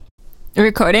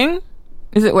Recording?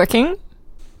 Is it working?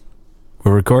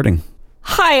 We're recording.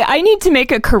 Hi, I need to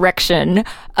make a correction.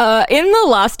 In the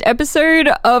last episode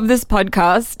of this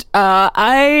podcast,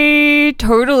 I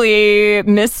totally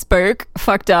misspoke,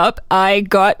 fucked up. I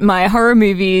got my horror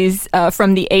movies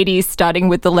from the 80s, starting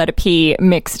with the letter P,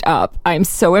 mixed up. I'm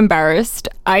so embarrassed.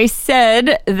 I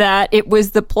said that it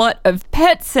was the plot of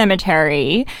Pet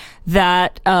Sematary,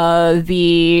 that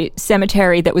the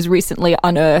cemetery that was recently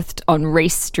unearthed on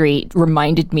Race Street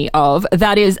reminded me of.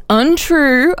 That is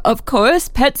untrue, of course.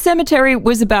 Pet Sematary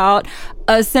was about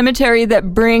a cemetery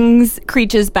that brings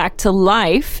creatures back to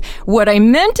life. What I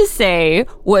meant to say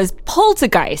was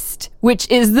Poltergeist, which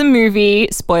is the movie,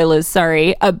 spoilers,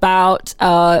 sorry, about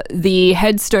the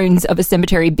headstones of a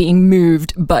cemetery being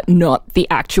moved, but not the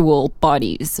actual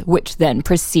bodies, which then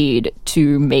proceed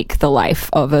to make the life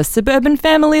of a suburban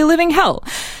family living hell.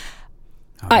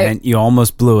 Man, you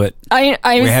almost blew it. We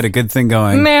had a good thing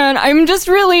going. Man, I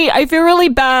feel really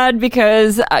bad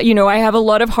because, I have a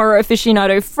lot of horror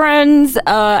aficionado friends,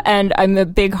 and I'm a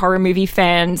big horror movie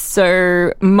fan,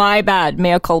 so my bad,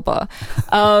 mea culpa.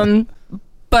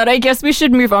 But I guess we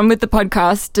should move on with the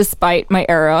podcast despite my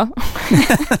error.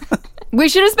 We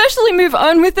should especially move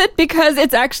on with it because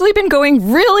it's actually been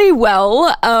going really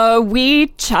well. We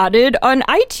chatted on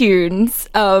iTunes.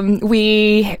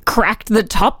 We cracked the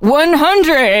top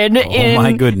 100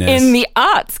 my goodness. In the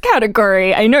arts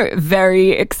category. I know,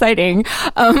 very exciting.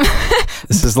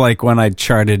 This is like when I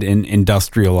charted in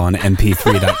industrial on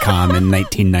mp3.com in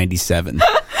 1997.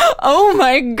 Oh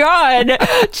my God.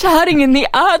 Chatting in the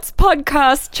arts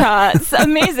podcast charts.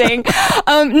 Amazing.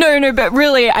 No, but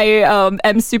really, I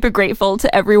am super grateful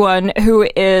to everyone who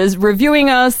is reviewing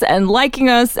us and liking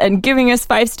us and giving us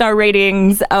 5-star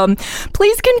ratings.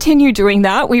 Please continue doing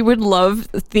that. We would love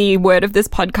the word of this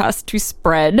podcast to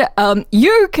spread.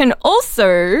 You can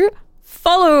also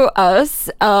follow us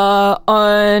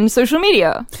on social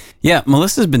media. Yeah,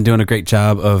 Melissa's been doing a great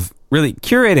job of really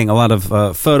curating a lot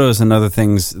of photos and other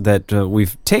things that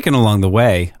we've taken along the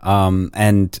way.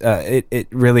 And it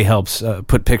really helps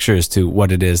put pictures to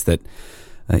what it is that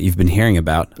you've been hearing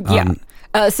about.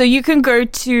 So you can go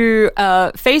to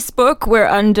Facebook. We're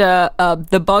under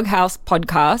the Bog House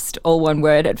Podcast, all one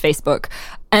word at Facebook.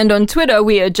 And on Twitter,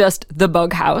 we are just The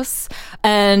Bog House.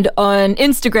 And on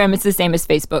Instagram, it's the same as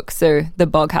Facebook. So The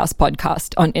Bog House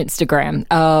Podcast on Instagram.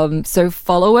 So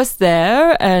follow us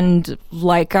there and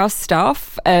like our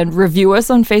stuff and review us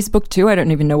on Facebook too. I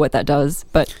don't even know what that does,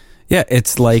 but yeah,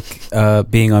 it's like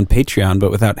being on Patreon, but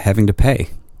without having to pay.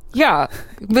 Yeah,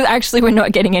 but actually we're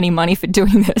not getting any money for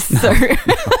doing this, so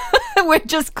we're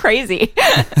just crazy.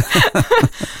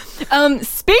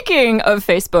 Speaking of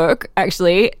Facebook,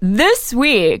 actually, this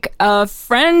week, a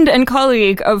friend and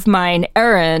colleague of mine,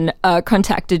 Erin,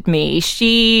 contacted me.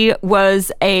 She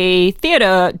was a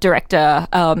theater director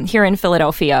here in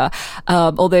Philadelphia,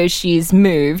 although she's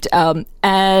moved,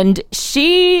 and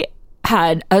she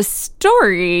had a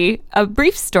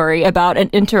brief story about an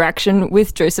interaction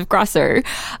with Joseph Grasso,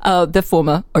 the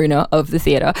former owner of the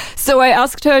theater. So I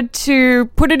asked her to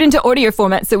put it into audio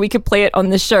format so we could play it on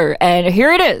the show. And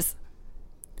here it is.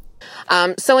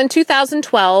 So in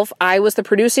 2012, I was the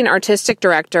producing artistic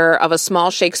director of a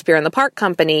small Shakespeare in the Park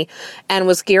company and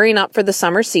was gearing up for the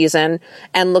summer season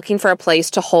and looking for a place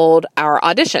to hold our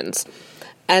auditions.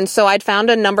 And so I'd found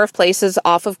a number of places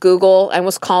off of Google and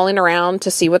was calling around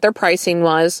to see what their pricing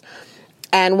was.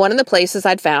 And one of the places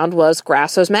I'd found was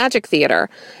Grasso's Magic Theater.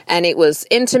 And it was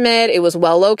intimate, it was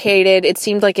well located, it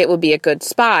seemed like it would be a good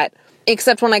spot.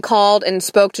 Except when I called and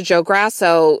spoke to Joe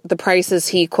Grasso, the prices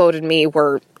he quoted me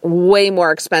were way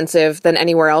more expensive than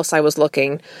anywhere else I was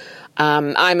looking.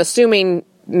 I'm assuming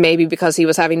maybe because he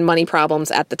was having money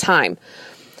problems at the time.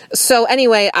 So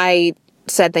anyway, I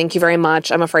said, thank you very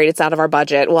much. I'm afraid it's out of our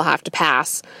budget. We'll have to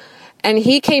pass. And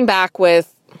he came back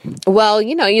with, well,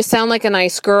 you sound like a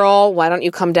nice girl. Why don't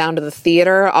you come down to the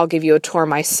theater? I'll give you a tour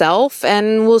myself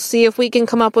and we'll see if we can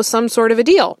come up with some sort of a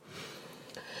deal.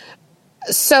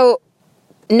 So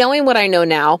knowing what I know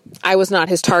now, I was not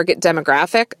his target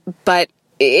demographic, but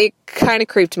it kind of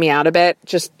creeped me out a bit.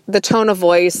 Just the tone of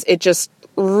voice, it just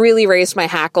really raised my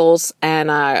hackles and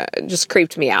just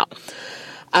creeped me out.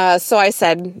 So I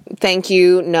said, thank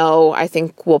you, no, I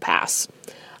think we'll pass.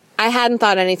 I hadn't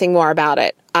thought anything more about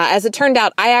it. As it turned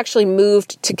out, I actually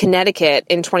moved to Connecticut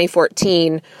in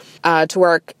 2014 to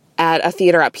work at a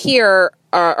theater up here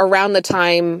around the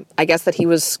time, I guess, that he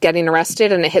was getting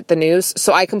arrested and it hit the news.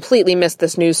 So I completely missed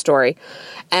this news story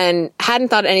and hadn't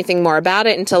thought anything more about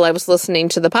it until I was listening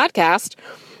to the podcast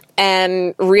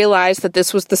and realized that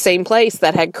this was the same place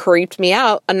that had creeped me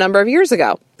out a number of years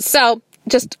ago. So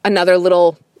just another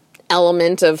little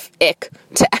element of ick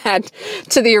to add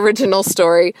to the original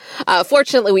story.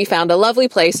 Fortunately, we found a lovely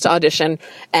place to audition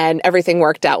and everything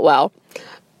worked out well.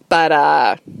 But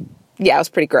yeah, it was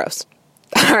pretty gross.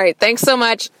 All right. Thanks so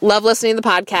much. Love listening to the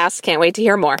podcast. Can't wait to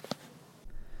hear more.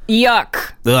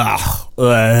 Yuck.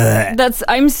 Ugh.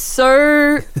 I'm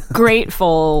so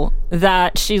grateful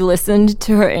that she listened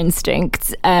to her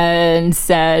instincts and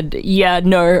said, yeah,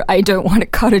 no, I don't want to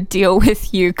cut a deal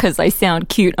with you because I sound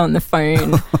cute on the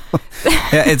phone.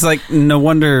 Yeah, it's like, no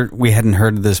wonder we hadn't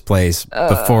heard of this place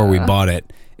before we bought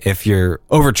it. If you're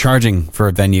overcharging for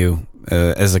a venue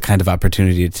as a kind of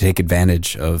opportunity to take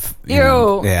advantage of,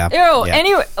 Yeah.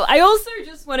 Anyway, I also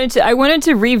just wanted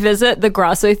to revisit the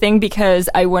Grasso thing because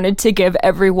I wanted to give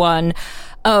everyone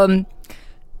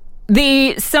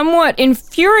the somewhat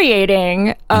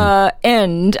infuriating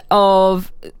end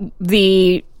of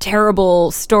the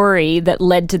terrible story that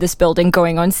led to this building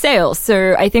going on sale.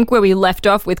 So I think where we left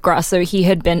off with Grasso, he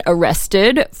had been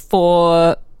arrested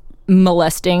for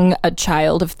molesting a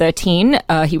child of 13.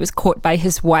 He was caught by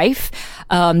his wife.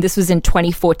 This was in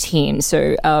 2014.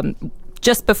 So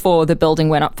just before the building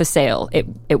went up for sale,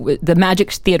 the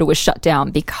Magic Theatre was shut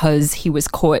down because he was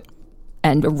caught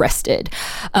and arrested.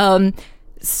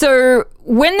 So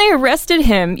when they arrested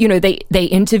him, they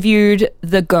interviewed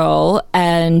the girl,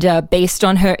 and based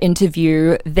on her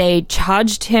interview, they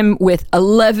charged him with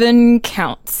 11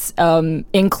 counts,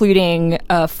 including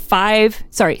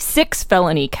 6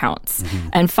 felony counts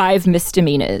and 5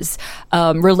 misdemeanors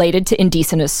related to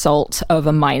indecent assault of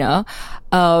a minor.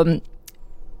 After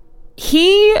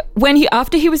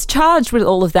he was charged with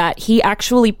all of that, he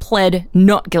actually pled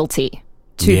not guilty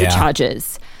to the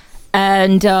charges.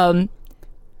 And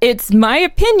it's my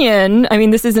opinion, I mean,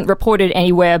 this isn't reported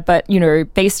anywhere, but,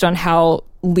 based on how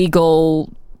criminal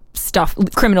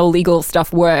legal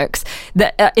stuff works,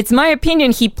 that it's my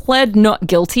opinion he pled not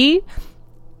guilty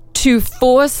to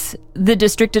force the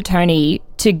district attorney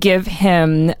to give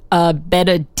him a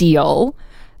better deal,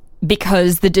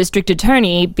 because the district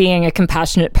attorney, being a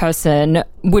compassionate person,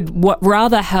 would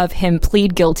rather have him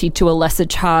plead guilty to a lesser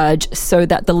charge so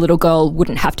that the little girl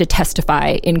wouldn't have to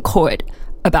testify in court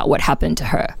about what happened to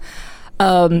her.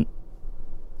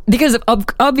 Because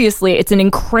obviously it's an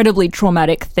incredibly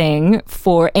traumatic thing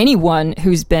for anyone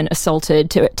who's been assaulted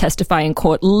to testify in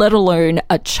court, let alone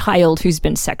a child who's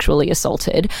been sexually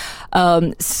assaulted.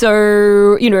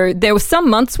 So, there was some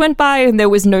months went by and there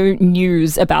was no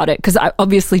news about it, because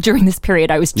obviously during this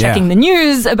period I was checking the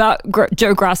news about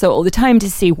Joe Grasso all the time to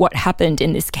see what happened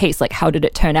in this case, like how did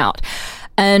it turn out.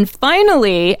 And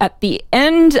finally, at the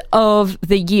end of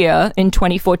the year in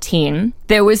 2014,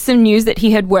 there was some news that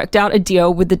he had worked out a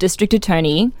deal with the district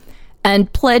attorney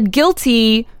and pled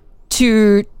guilty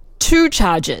to 2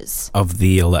 charges. Of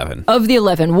the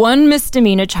 11. 1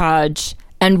 misdemeanor charge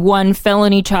and 1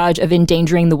 felony charge of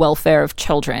endangering the welfare of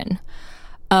children.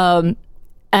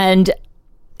 And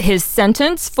his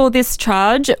sentence for this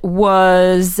charge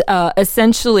was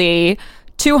essentially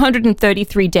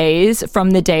 233 days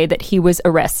from the day that he was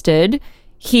arrested.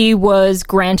 He was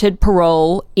granted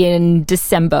parole in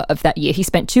December of that year. He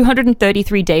spent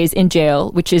 233 days in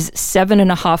jail, which is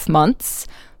 7.5 months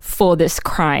for this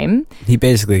crime. He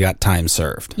basically got time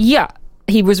served. Yeah.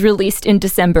 He was released in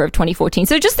December of 2014.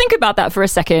 So just think about that for a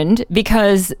second,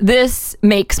 because this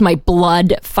makes my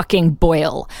blood fucking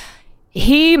boil.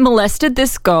 He molested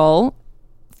this girl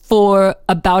for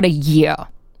about a year.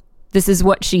 This is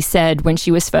what she said when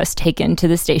she was first taken to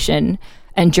the station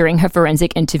and during her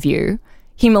forensic interview.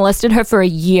 He molested her for a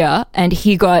year and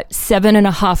he got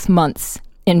 7.5 months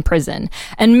in prison.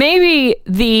 And maybe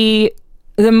the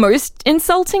most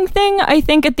insulting thing, I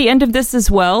think, at the end of this as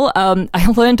well, I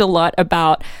learned a lot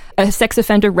about sex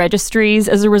offender registries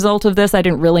as a result of this. I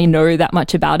didn't really know that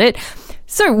much about it.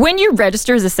 So when you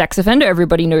register as a sex offender,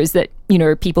 everybody knows that,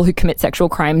 people who commit sexual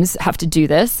crimes have to do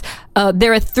this.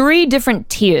 There are 3 different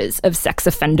tiers of sex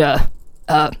offender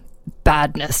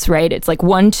badness, right? It's like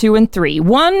 1, 2, and 3.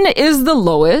 1 is the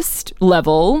lowest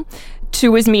level,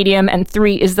 2 is medium, and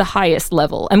 3 is the highest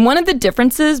level. And one of the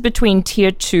differences between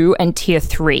tier 2 and tier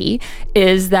 3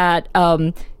 is that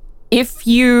if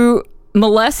you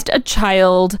molest a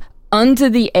child under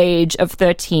the age of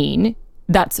 13,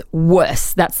 that's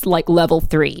worse. That's like level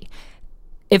 3.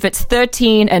 If it's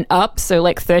 13 and up, so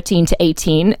like 13 to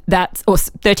 18, or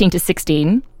 13 to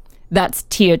 16, that's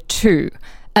tier 2.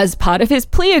 As part of his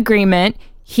plea agreement,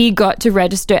 he got to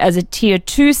register as a tier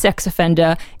 2 sex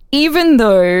offender, even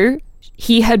though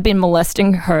he had been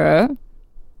molesting her,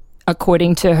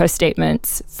 according to her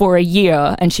statements, for a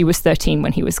year, and she was 13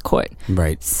 when he was caught.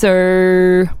 Right.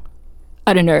 So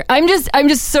I don't know. I'm just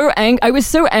so angry. I was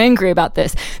so angry about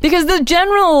this because the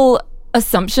general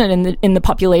assumption in the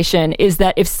population is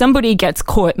that if somebody gets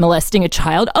caught molesting a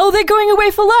child, oh, they're going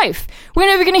away for life. We're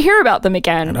never going to hear about them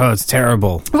again. Oh, it's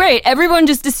terrible. Right. Everyone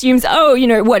just assumes,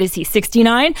 oh, what is he,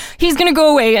 69? He's going to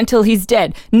go away until he's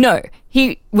dead. No.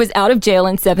 He was out of jail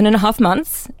in 7.5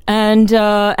 months,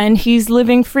 and he's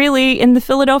living freely in the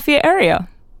Philadelphia area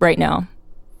right now.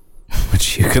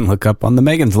 Which you can look up on the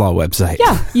Megan's Law website.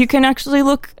 Yeah, you can actually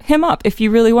look him up if you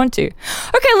really want to.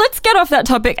 Okay, let's get off that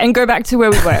topic and go back to where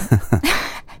we were.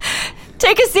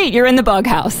 Take a seat. You're in the bug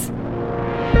house.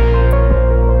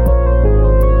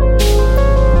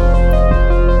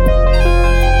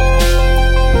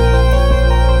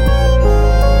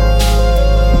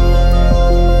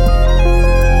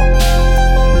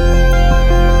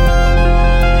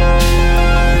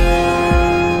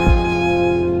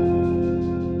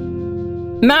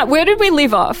 Matt, where did we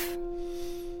leave off?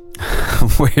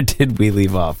 Where did we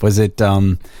leave off? Was it,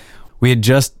 we had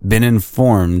just been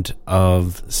informed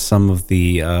of some of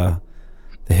the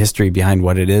history behind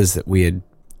what it is that we had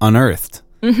unearthed.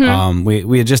 Mm-hmm.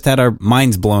 We had just had our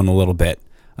minds blown a little bit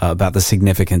about the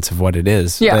significance of what it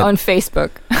is. Yeah, on Facebook.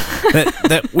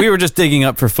 that we were just digging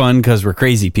up for fun because we're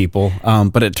crazy people.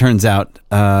 But it turns out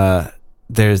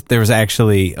there was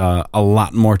actually a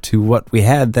lot more to what we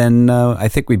had than I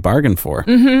think we bargained for.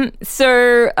 Mm-hmm.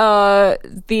 So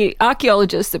the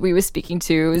archaeologist that we were speaking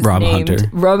to is named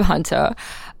Rob Hunter.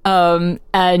 And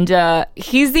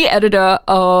he's the editor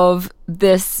of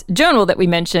this journal that we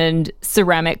mentioned,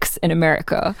 Ceramics in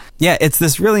America. Yeah, it's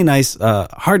this really nice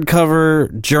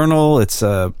hardcover journal. It's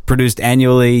produced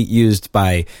annually, used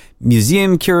by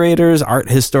museum curators, art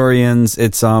historians.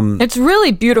 It's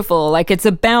really beautiful. Like, it's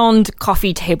a bound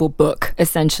coffee table book,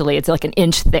 essentially. It's like an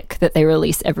inch thick that they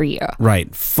release every year.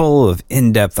 Right. Full of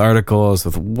in-depth articles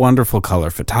with wonderful color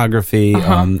photography,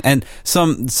 and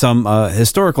some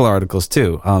historical articles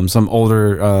too. Some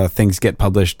older things get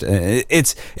published.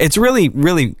 It's really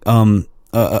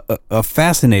a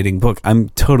fascinating book. I'm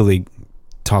totally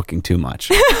talking too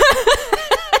much.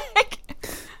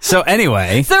 So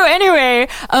anyway,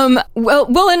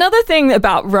 well, another thing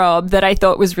about Rob that I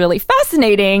thought was really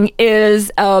fascinating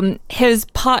is his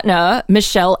partner,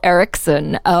 Michelle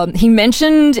Erickson. He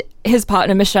mentioned his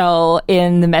partner, Michelle,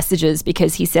 in the messages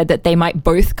because he said that they might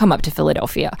both come up to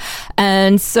Philadelphia.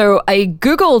 And so I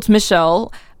Googled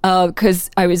Michelle because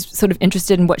I was sort of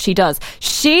interested in what she does.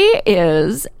 She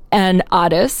is an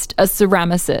artist, a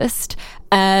ceramicist,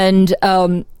 and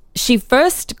she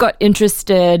first got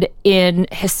interested in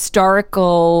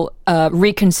historical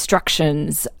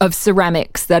reconstructions of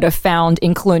ceramics that are found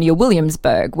in Colonial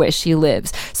Williamsburg, where she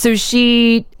lives. So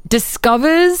she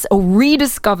discovers or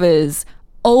rediscovers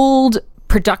old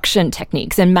production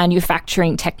techniques and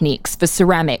manufacturing techniques for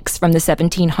ceramics from the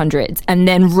 1700s, and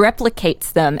then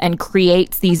replicates them and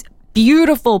creates these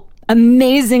beautiful,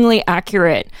 amazingly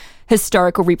accurate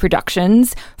historical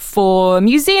reproductions for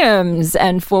museums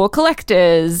and for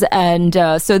collectors, and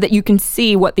so that you can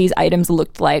see what these items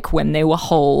looked like when they were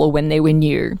whole or when they were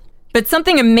new. But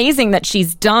something amazing that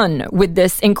she's done with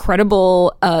this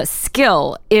incredible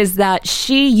skill is that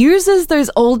she uses those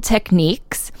old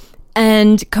techniques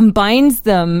and combines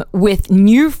them with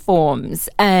new forms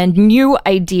and new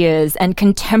ideas and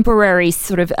contemporary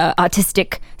sort of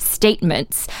artistic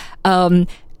statements,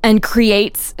 and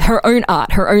creates her own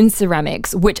art, her own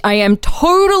ceramics, which I am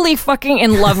totally fucking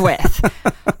in love with.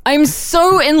 I'm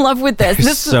so in love with this. This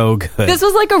is so good. This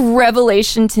was like a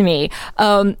revelation to me.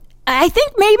 I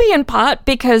think maybe in part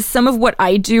because some of what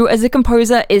I do as a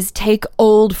composer is take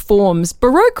old forms,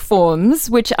 Baroque forms,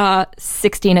 which are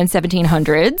 16 and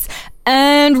 1700s,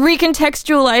 and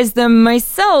recontextualize them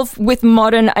myself with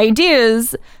modern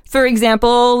ideas. For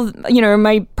example,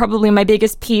 probably my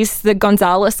biggest piece, the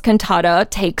Gonzalez cantata,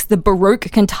 takes the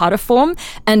Baroque cantata form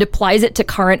and applies it to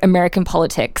current American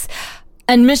politics.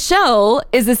 And Michelle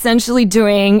is essentially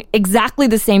doing exactly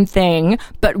the same thing,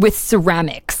 but with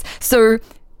ceramics. So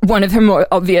one of her more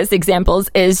obvious examples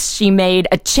is she made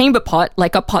a chamber pot,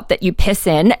 like a pot that you piss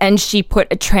in, and she put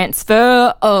a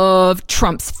transfer of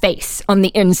Trump's face on the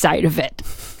inside of it.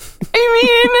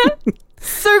 I mean,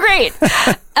 so great.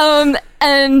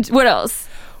 And what else?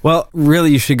 Well, really,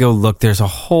 you should go look. There's a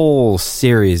whole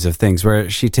series of things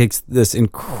where she takes this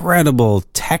incredible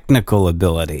technical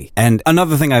ability. And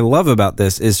another thing I love about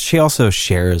this is she also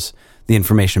shares the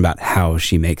information about how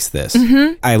she makes this.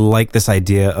 Mm-hmm. I like this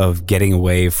idea of getting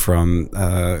away from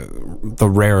the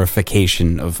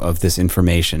rarefication of this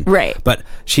information. Right. But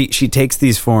she takes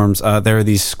these forms. There are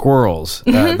these squirrels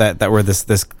that were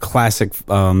this classic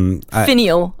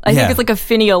finial. I think it's like a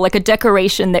finial, like a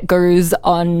decoration that goes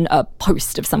on a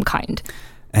post of some kind.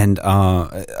 and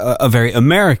a very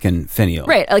American finial.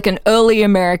 Right, like an early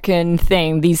American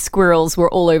thing. These squirrels were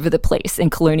all over the place in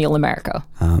colonial America.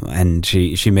 And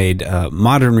she made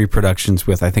modern reproductions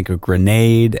with, I think, a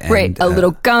grenade. And, right, a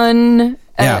little gun.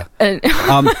 Yeah.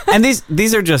 And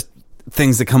these are just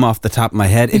things that come off the top of my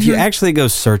head. If you actually go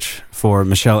search for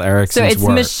Michelle Erickson's So it's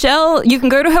work. Michelle, you can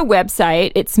go to her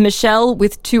website. It's Michelle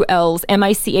with 2 L's,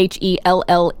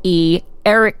 Michelle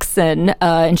Erickson,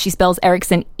 and she spells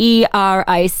Erickson ERICKSON,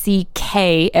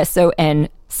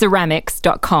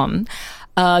 ceramics.com.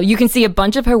 You can see a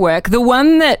bunch of her work. The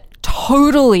one that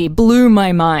totally blew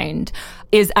my mind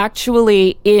is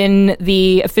actually in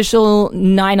the official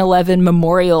 9/11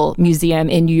 Memorial Museum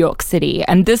in New York City.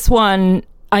 And this one,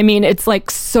 I mean, it's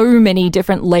like so many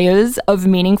different layers of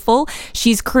meaningful.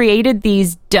 She's created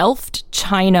these Delft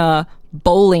China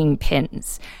bowling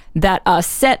pins that are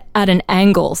set at an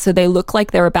angle, so they look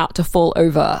like they're about to fall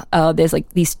over. There's like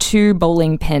these 2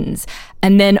 bowling pins.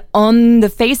 And then on the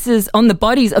faces, on the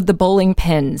bodies of the bowling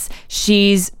pins,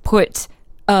 she's put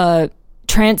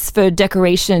transfer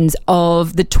decorations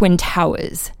of the Twin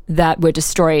Towers that were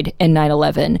destroyed in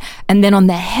 9/11. And then on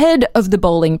the head of the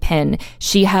bowling pin,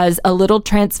 she has a little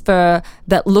transfer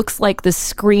that looks like the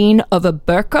screen of a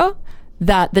burqa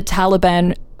that the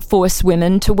Taliban force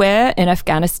women to wear in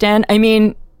Afghanistan. I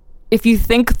mean, if you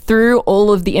think through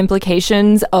all of the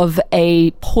implications of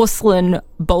a porcelain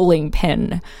bowling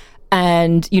pin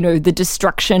and, you know, the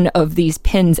destruction of these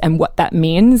pins and what that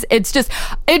means, it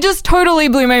just totally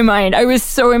blew my mind. I was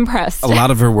so impressed. A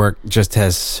lot of her work just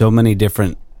has so many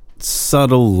different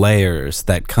subtle layers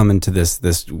that come into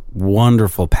this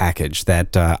wonderful package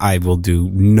that I will do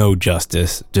no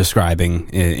justice describing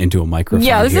into a microphone.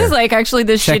 Yeah, this here. is like actually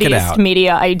the Check it shittiest out.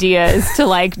 media idea is to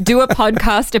like do a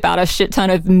podcast about a shit ton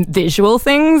of visual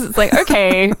things. It's like,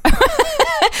 okay.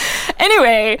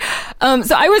 Anyway,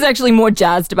 so I was actually more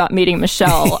jazzed about meeting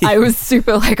Michelle. I was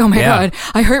super like, oh my God,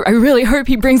 I really hope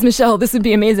he brings Michelle. This would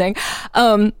be amazing.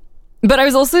 But I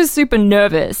was also super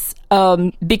nervous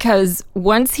because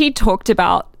once he talked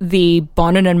about the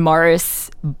Bonnet and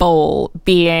Morris bowl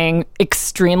being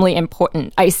extremely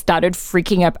important, I started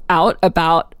freaking out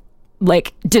about,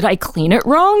 like, did I clean it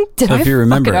wrong? Did I If you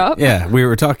remember, fuck it up? yeah, we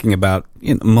were talking about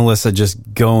Melissa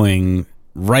just going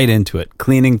right into it,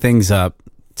 cleaning things up,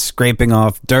 scraping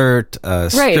off dirt,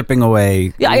 stripping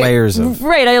away layers of...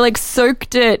 Right, I like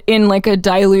soaked it in like a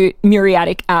dilute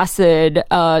muriatic acid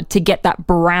to get that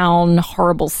brown,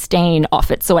 horrible stain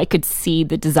off it so I could see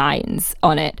the designs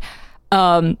on it.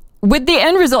 With the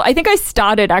end result, I think I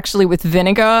started actually with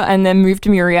vinegar and then moved to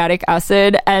muriatic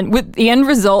acid, and with the end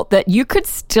result that you could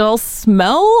still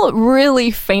smell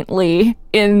really faintly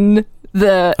in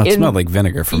the... It smelled like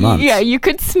vinegar for months. Yeah, you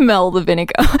could smell the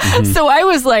vinegar. So I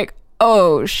was like,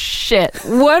 oh shit,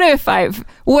 what if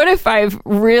I've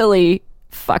really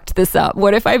fucked this up?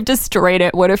 What if I've destroyed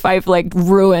it? What if I've like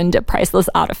ruined a priceless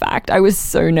artifact? I was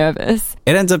so nervous.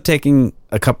 It ends up taking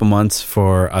a couple months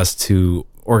for us to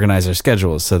organize our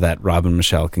schedules so that Rob and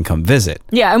Michelle can come visit.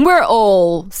 Yeah, and we're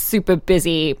all super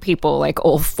busy people, like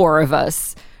all 4 of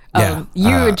us. You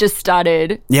had just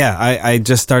started. Yeah, I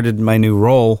just started my new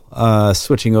role,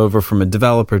 switching over from a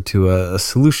developer to a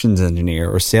solutions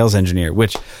engineer or sales engineer,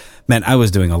 which meant I was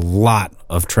doing a lot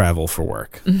of travel for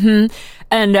work. Mm-hmm.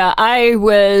 And I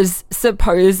was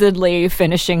supposedly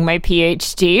finishing my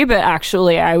PhD, but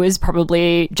actually I was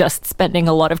probably just spending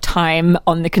a lot of time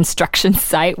on the construction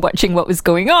site watching what was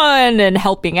going on and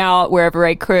helping out wherever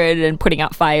I could and putting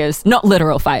out fires. Not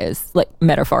literal fires, like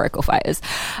metaphorical fires.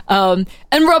 And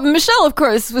Rob and Michelle, of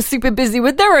course, was super busy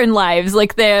with their own lives.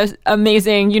 Like they're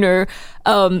amazing,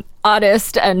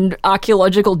 artist and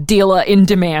archaeological dealer in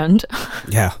demand.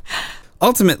 Yeah.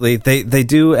 Ultimately, they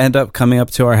do end up coming up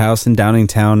to our house in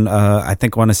Downingtown, I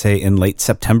want to say in late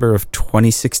September of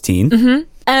 2016. Mm-hmm.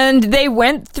 And they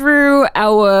went through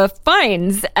our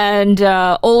finds and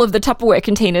all of the Tupperware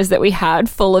containers that we had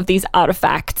full of these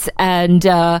artifacts. And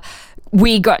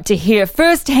we got to hear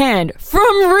firsthand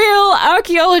from real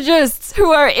archaeologists who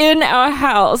are in our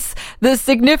house the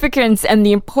significance and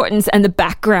the importance and the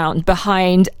background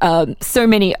behind so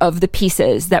many of the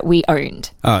pieces that we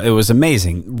owned. It was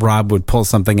amazing. Rob would pull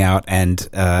something out, and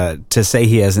to say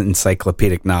he has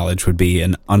encyclopedic knowledge would be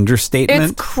an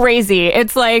understatement. It's crazy.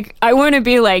 It's like, I want to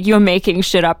be like, you're making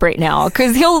shit up right now.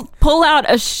 Because he'll pull out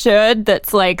a sherd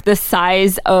that's like the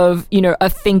size of, a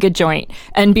finger joint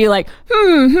and be like,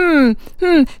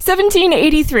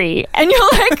 1783. And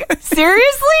you're like,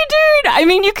 seriously, dude? I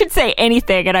mean, you could say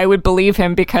anything and I would believe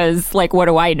him because, like, what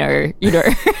do I know? You know?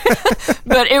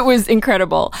 But it was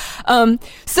incredible.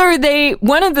 So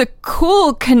one of the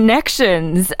cool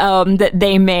connections that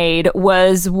they made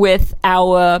was with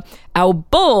our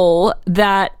bowl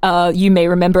that you may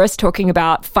remember us talking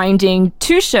about finding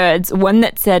two sherds, one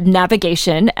that said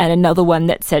navigation and another one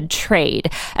that said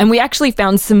trade. And we actually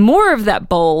found some more of that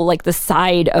bowl, like the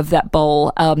side of that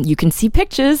bowl. You can see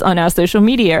pictures on our social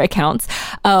media accounts.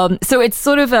 So it's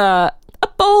sort of a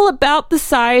bowl about the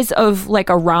size of like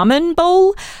a ramen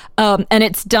bowl. And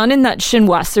it's done in that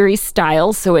chinoiserie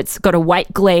style. So it's got a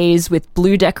white glaze with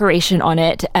blue decoration on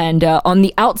it. And on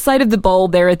the outside of the bowl,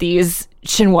 there are these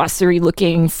chinoiserie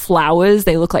looking flowers.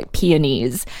 They look like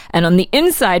peonies. And on the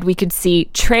inside, we could see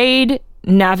trade,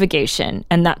 navigation,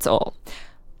 and that's all.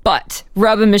 But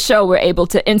Rob and Michelle were able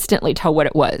to instantly tell what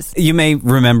it was. You may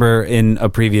remember in a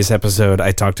previous episode,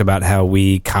 I talked about how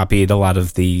we copied a lot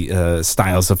of the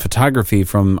styles of photography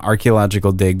from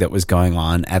archaeological dig that was going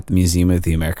on at the Museum of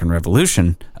the American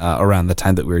Revolution around the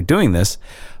time that we were doing this.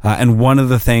 And one of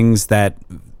the things that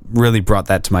really brought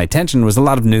that to my attention was a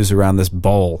lot of news around this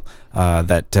bowl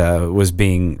that was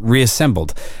being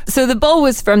reassembled. So the bowl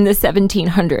was from the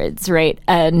 1700s, right?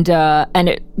 And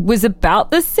it was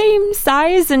about the same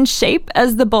size and shape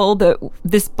as the bowl that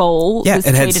this bowl was.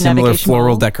 It had similar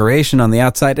floral decoration on the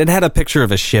outside. It had a picture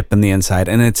of a ship in the inside,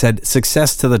 and it said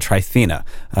 "Success to the Tryphena."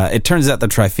 It turns out the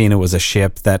Tryphena was a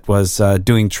ship that was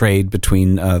doing trade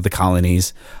between the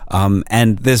colonies.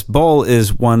 And this bowl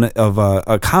is one of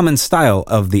a common style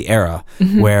of the era,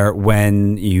 where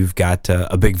when you've got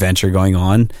a big venture going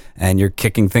on and you're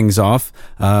kicking things off,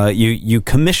 you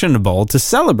commission a bowl to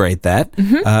celebrate that,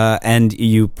 and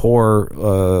you pour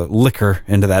liquor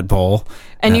into that bowl.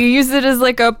 And you use it as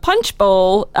like a punch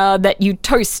bowl that you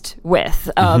toast with.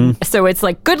 So it's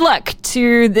like, good luck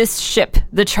to this ship,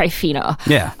 the Tryphena.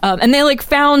 Yeah. And they like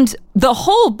found the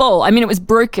whole bowl. I mean, it was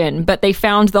broken, but they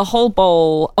found the whole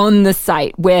bowl on the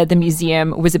site where the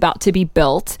museum was about to be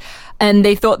built. And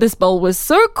they thought this bowl was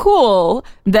so cool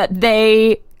that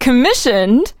they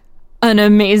commissioned an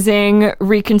amazing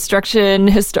reconstruction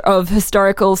of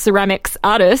historical ceramics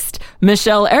artist,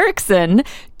 Michelle Erickson,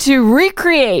 to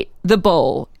recreate the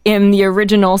bowl in the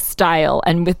original style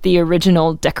and with the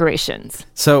original decorations.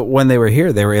 So when they were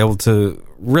here, they were able to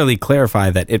really clarify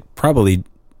that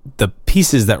the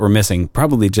pieces that were missing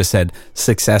probably just said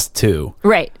 "success to."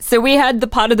 Right. So we had the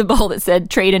part of the bowl that said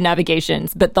trade and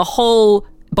navigations, but the whole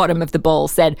bottom of the bowl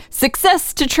said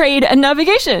 "success to trade and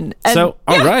navigation." And so,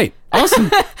 all right.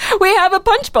 Awesome. We have a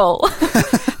punch bowl.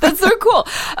 That's so cool.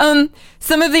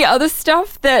 Some of the other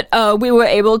stuff that we were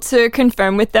able to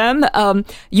confirm with them,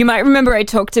 you might remember I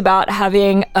talked about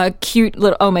having a cute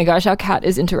little... Oh my gosh, our cat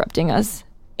is interrupting us.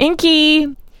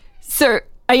 Inky! So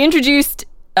I introduced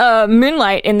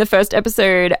Moonlight in the first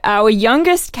episode. Our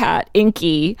youngest cat,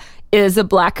 Inky, is a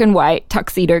black and white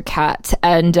tuxedo cat,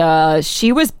 and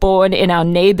she was born in our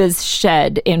neighbor's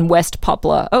shed in West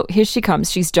Poplar. Oh, here she comes.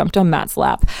 She's jumped on Matt's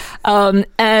lap.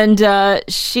 And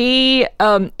she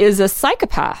is a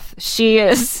psychopath. She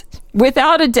is,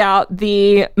 without a doubt,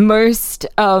 the most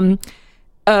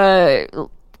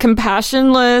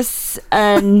compassionless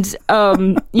and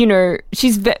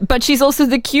but she's also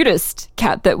the cutest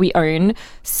cat that we own,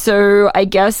 so I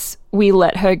guess we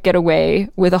let her get away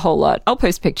with a whole lot. I'll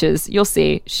post pictures, you'll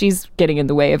see. She's getting in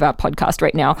the way of our podcast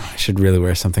right now. I should really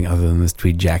wear something other than this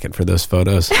tweed jacket for those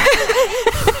photos.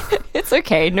 It's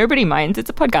okay, nobody minds, it's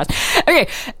a podcast. Okay,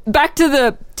 back to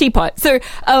the teapot. So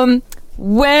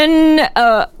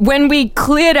when we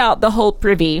cleared out the whole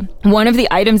privy, one of the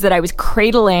items that I was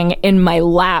cradling in my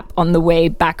lap on the way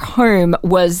back home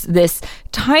was this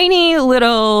tiny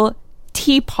little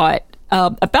teapot,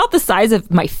 about the size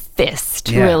of my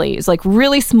fist, really. It was like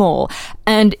really small.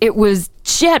 And it was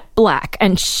jet black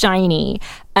and shiny.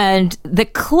 And the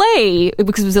clay,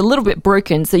 because it was a little bit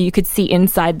broken, so you could see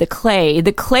inside the clay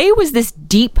was this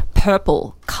deep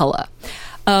purple color.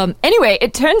 Anyway,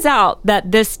 it turns out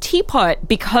that this teapot,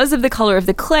 because of the color of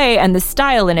the clay and the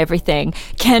style and everything,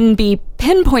 can be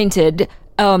pinpointed.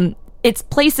 Its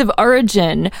place of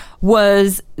origin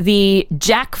was the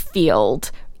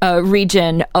Jackfield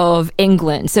region of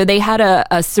England. So they had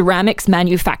a ceramics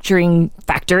manufacturing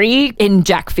factory in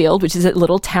Jackfield, which is a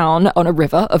little town on a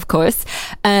river, of course.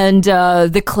 And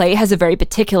the clay has a very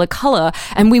particular color.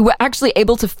 And we were actually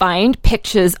able to find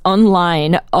pictures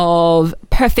online of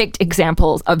perfect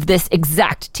examples of this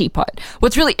exact teapot.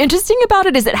 What's really interesting about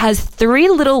it is it has 3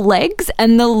 little legs,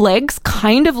 and the legs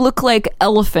kind of look like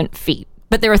elephant feet.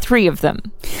 but there are 3 of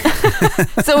them.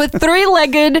 So a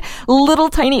 3-legged little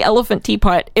tiny elephant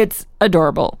teapot. It's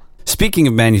adorable. Speaking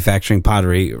of manufacturing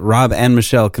pottery, Rob and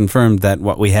Michelle confirmed that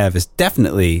what we have is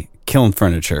definitely kiln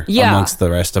furniture amongst the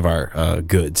rest of our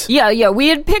goods. Yeah. We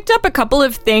had picked up a couple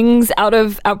of things out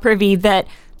of our privy that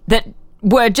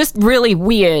were just really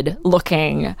weird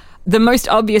looking. The most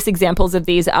obvious examples of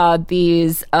these are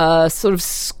these sort of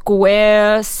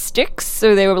square sticks.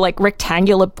 So they were like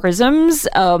rectangular prisms.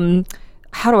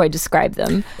 How do I describe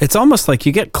them? It's almost like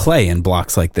you get clay in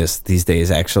blocks like this these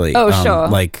days, actually. Oh, sure.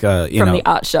 Like, from the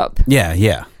art shop.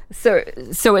 Yeah. So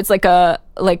it's like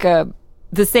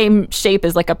the same shape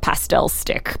as like a pastel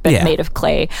stick, but made of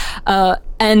clay.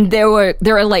 And there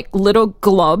are like little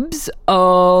globs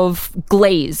of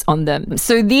glaze on them.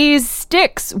 So these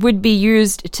sticks would be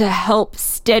used to help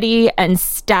steady and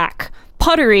stack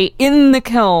pottery in the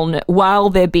kiln while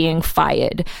they're being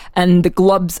fired. And the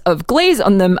globs of glaze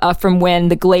on them are from when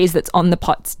the glaze that's on the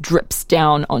pots drips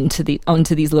down onto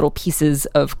these little pieces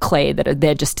of clay that are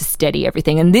there just to steady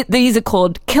everything. And these are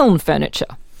called kiln furniture.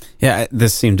 Yeah,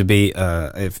 this seemed to be,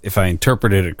 if I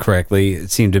interpreted it correctly, it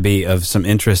seemed to be of some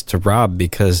interest to Rob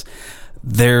because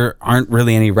there aren't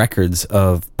really any records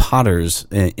of potters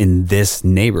in this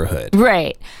neighborhood.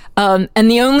 Right. And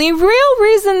the only real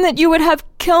reason that you would have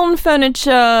kiln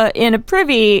furniture in a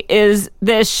privy is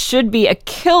there should be a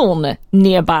kiln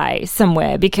nearby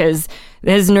somewhere because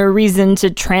there's no reason to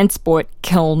transport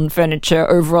kiln furniture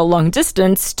over a long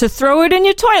distance to throw it in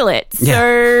your toilet.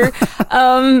 So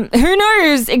who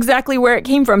knows exactly where it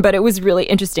came from, but it was really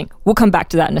interesting. We'll come back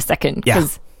to that in a second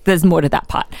because there's more to that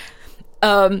part.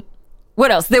 What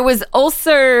else? There was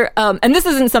also, and this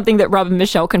isn't something that Rob and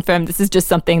Michelle confirmed. This is just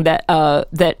something that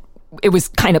it was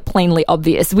kind of plainly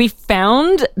obvious. We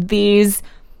found these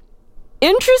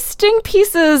interesting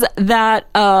pieces that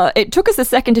it took us a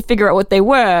second to figure out what they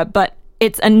were, but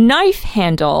it's a knife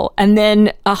handle and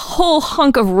then a whole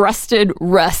hunk of rusted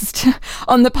rust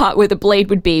on the part where the blade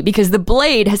would be because the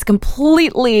blade has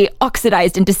completely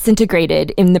oxidized and disintegrated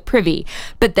in the privy,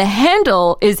 but the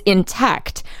handle is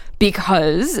intact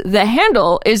because the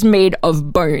handle is made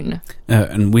of bone.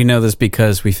 And we know this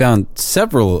because we found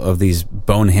several of these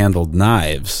bone-handled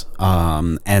knives,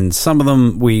 and some of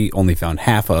them we only found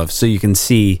half of, so you can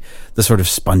see the sort of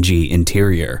spongy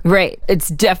interior. Right. It's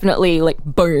definitely like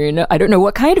bone. I don't know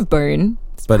what kind of bone.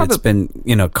 But it's been,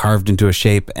 carved into a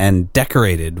shape and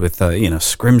decorated with,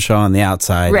 scrimshaw on the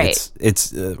outside. Right.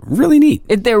 It's really neat.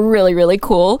 They're really, really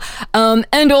cool.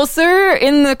 And also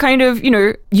in the kind of,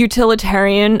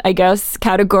 utilitarian, I guess,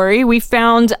 category, we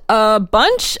found a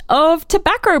bunch of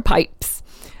tobacco pipes.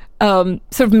 Sort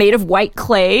of made of white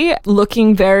clay,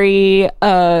 looking very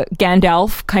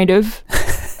Gandalf, kind of.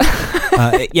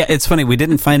 It's funny. We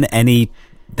didn't find any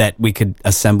that we could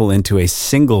assemble into a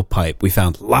single pipe. We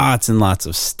found lots and lots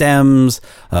of stems,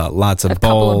 lots of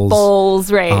couple of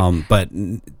bowls, right? But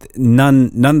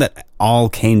none that all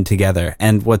came together.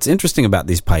 And what's interesting about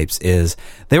these pipes is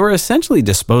they were essentially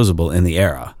disposable in the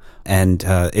era. And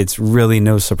it's really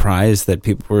no surprise that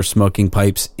people were smoking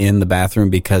pipes in the bathroom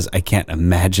because I can't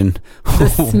imagine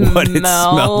what it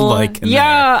smelled like in there.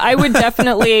 I would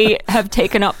definitely have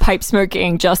taken up pipe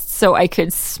smoking just so I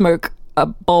could smoke a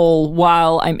bowl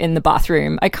while I'm in the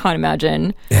bathroom. I can't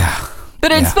imagine. Yeah.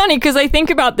 But it's funny because I think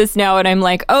about this now and I'm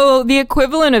like, oh, the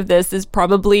equivalent of this is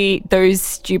probably those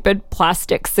stupid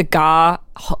plastic cigar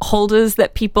holders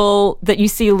that you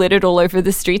see littered all over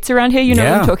the streets around here.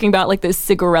 I'm talking about like those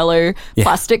cigarello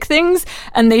plastic things,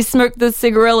 and they smoke the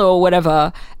cigarello or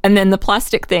whatever, and then the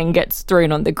plastic thing gets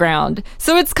thrown on the ground.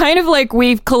 So it's kind of like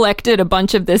we've collected a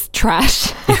bunch of this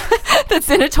trash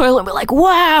that's in a toilet, and we're like,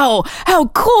 wow, how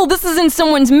cool, this is in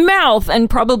someone's mouth. And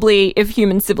probably if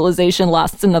human civilization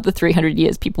lasts another 300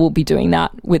 years, people will be doing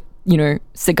that with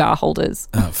cigar holders.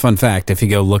 Fun fact, if you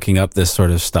go looking up this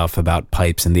sort of stuff about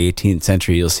pipes in the 18th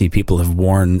century, you'll see people have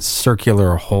worn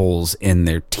circular holes in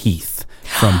their teeth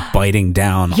from biting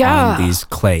down on these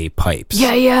clay pipes.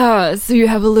 Yeah. So you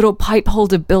have a little pipe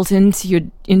holder built into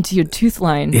your tooth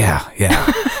line. Yeah.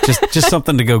 just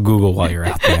something to go Google while you're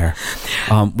out there.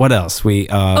 What else?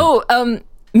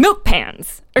 Milk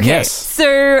pans. Okay. Yes.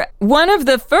 So one of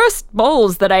the first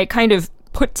bowls that I kind of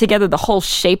put together the whole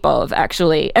shape of,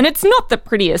 actually, and it's not the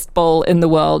prettiest bowl in the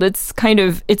world. It's a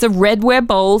redware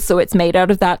bowl, so it's made out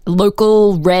of that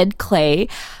local red clay,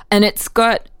 and it's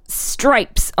got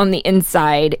stripes on the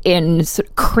inside in sort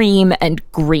of cream and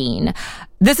green.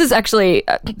 This is actually,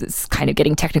 this is kind of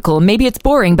getting technical. Maybe it's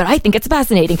boring, but I think it's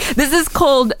fascinating. This is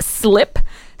called slip.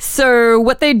 So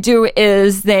what they'd do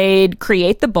is they'd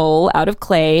create the bowl out of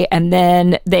clay, and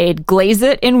then they'd glaze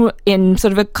it in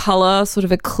sort of a color, sort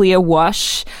of a clear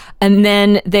wash. And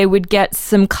then they would get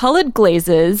some colored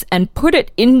glazes and put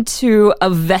it into a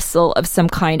vessel of some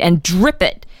kind and drip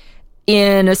it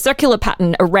in a circular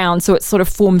pattern around, so it sort of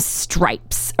forms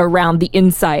stripes around the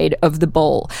inside of the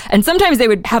bowl. And sometimes they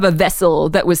would have a vessel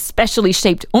that was specially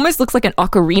shaped, almost looks like an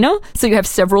ocarina. So you have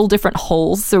several different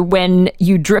holes. So when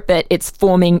you drip it, it's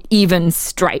forming even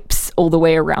stripes all the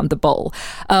way around the bowl.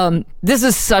 This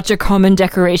is such a common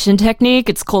decoration technique.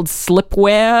 It's called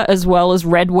slipware as well as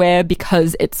redware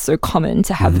because it's so common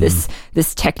to have this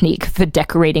technique for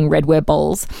decorating redware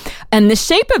bowls. And the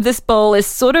shape of this bowl is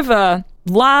sort of a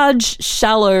large,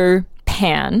 shallow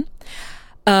pan.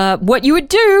 What you would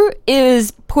do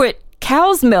is put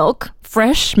cow's milk,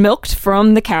 fresh milked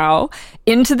from the cow,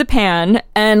 into the pan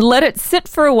and let it sit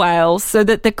for a while so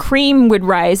that the cream would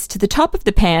rise to the top of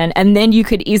the pan, and then you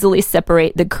could easily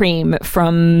separate the cream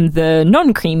from the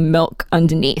non-cream milk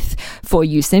underneath for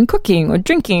use in cooking or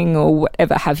drinking or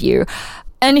whatever have you.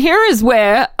 And here is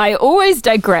where I always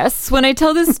digress when I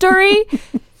tell this story.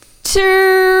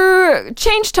 To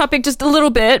change topic just a little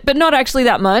bit, but not actually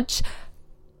that much,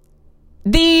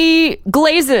 the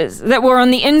glazes that were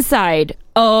on the inside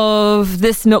of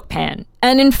this milk pan,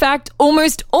 and in fact,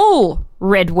 almost all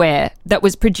redware that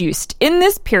was produced in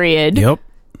this period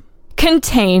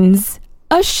contains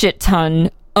a shit ton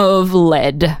of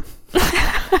lead.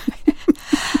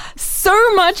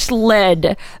 So much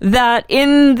lead that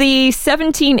in the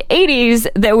 1780s,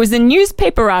 there was a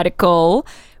newspaper article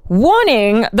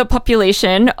warning the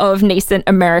population of nascent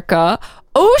America,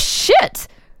 oh shit,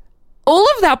 all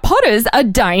of our potters are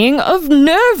dying of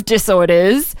nerve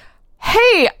disorders.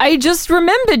 Hey, I just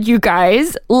remembered, you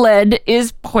guys, lead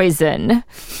is poison.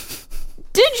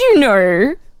 Did you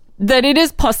know that it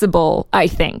is possible, I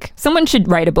think? Someone should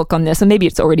write a book on this, or maybe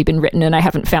it's already been written and I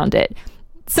haven't found it.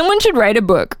 Someone should write a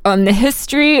book on the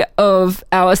history of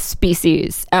our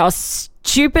species, our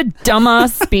stupid,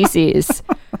 dumbass species.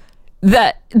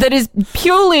 That is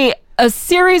purely a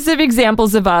series of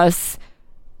examples of us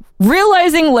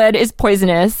realizing lead is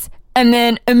poisonous and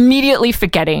then immediately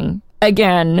forgetting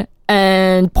again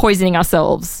and poisoning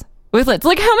ourselves with lead.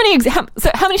 Like how many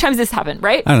times this happened,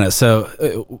 right? I don't know.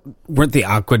 So weren't the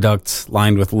aqueducts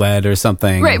lined with lead or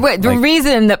something? Right. The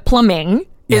reason that plumbing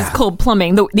is called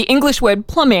plumbing. The English word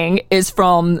plumbing is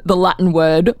from the Latin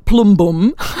word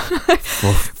plumbum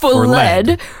for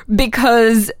lead,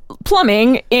 because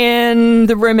plumbing in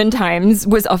the Roman times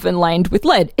was often lined with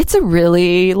lead. It's a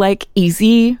really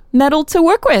easy metal to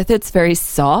work with. It's very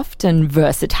soft and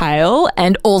versatile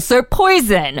and also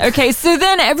poison. Okay, so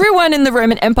then everyone in the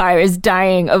Roman Empire is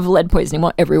dying of lead poisoning.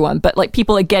 Well, everyone, but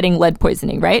people are getting lead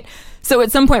poisoning, right? So at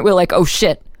some point we're like, oh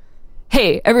shit.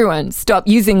 Hey, everyone, stop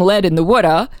using lead in the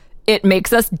water. It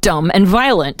makes us dumb and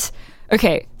violent.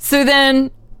 Okay, so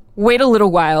then wait a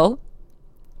little while.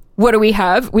 What do we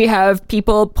have? We have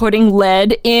people putting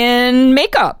lead in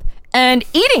makeup and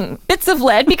eating bits of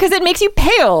lead because it makes you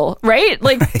pale, right?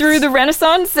 Right. Through the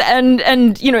Renaissance and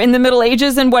in the Middle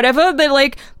Ages and whatever, they're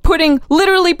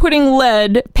literally putting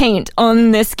lead paint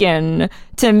on their skin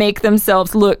to make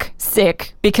themselves look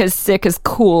sick because sick is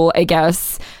cool, I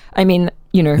guess. I mean,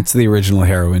 it's the original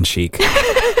heroin chic.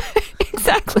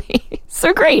 Exactly.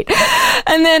 So great.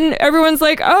 And then everyone's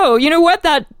like, oh, you know what?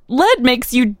 That lead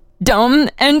makes you dumb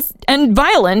and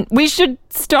violent. We should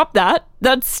stop that.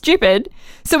 That's stupid.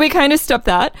 So we kind of stop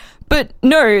that. But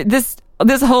no, this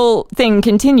whole thing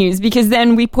continues because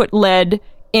then we put lead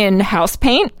in house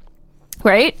paint,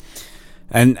 right?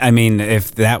 And I mean,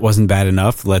 if that wasn't bad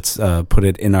enough, let's put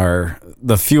it in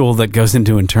the fuel that goes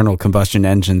into internal combustion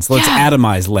engines. Let's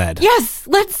atomize lead. Yes,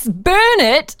 let's burn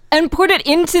it and put it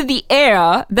into the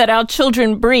air that our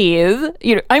children breathe.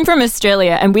 I'm from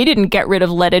Australia and we didn't get rid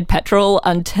of leaded petrol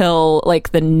until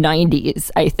the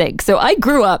 90s, I think. So I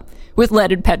grew up with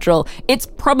leaded petrol. It's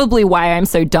probably why I'm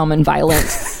so dumb and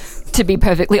violent. To be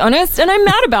perfectly honest, and I'm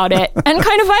mad about it and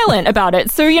kind of violent about it.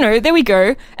 So, there we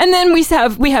go. And then we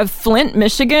have Flint,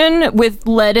 Michigan with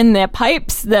lead in their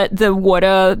pipes that the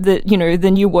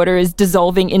new water is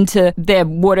dissolving into their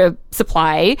water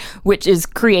supply, which is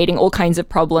creating all kinds of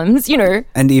problems,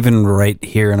 And even right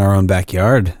here in our own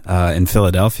backyard in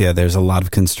Philadelphia, there's a lot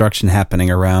of construction happening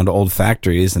around old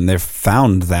factories, and they've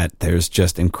found that there's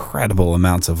just incredible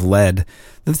amounts of lead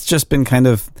that's just been kind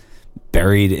of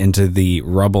buried into the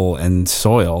rubble and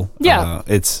soil. Yeah.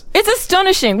 It's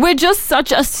astonishing. We're just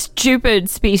such a stupid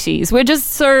species. We're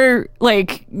just so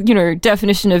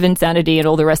definition of insanity and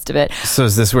all the rest of it. So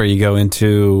is this where you go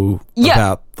into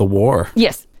about the war?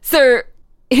 Yes. So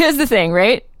here's the thing,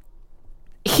 right?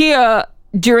 here,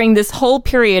 during this whole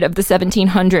period of the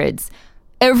 1700s,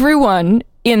 everyone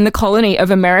in the colony of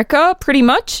America, pretty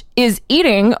much, is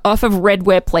eating off of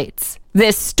redware plates.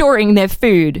 They're storing their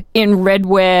food in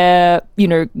redware,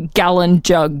 gallon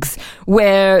jugs.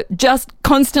 We're just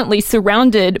constantly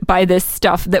surrounded by this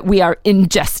stuff that we are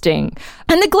ingesting.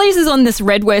 And the glazes on this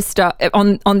redware stuff,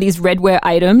 on these redware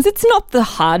items, it's not the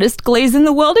hardest glaze in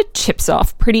the world. It chips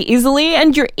off pretty easily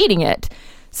and you're eating it.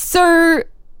 So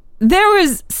there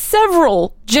was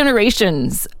several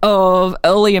generations of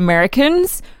early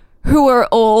Americans who are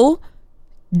all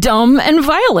dumb and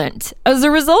violent as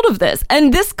a result of this.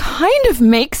 And this kind of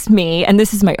makes me, and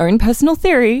this is my own personal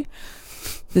theory,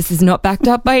 this is not backed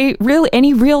up by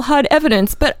any real hard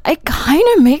evidence, but it kind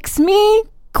of makes me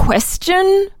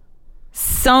question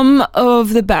some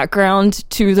of the background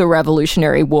to the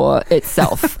Revolutionary War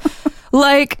itself.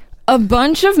 Like a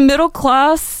bunch of middle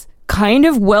class, kind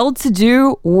of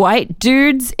well-to-do white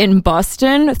dudes in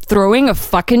Boston throwing a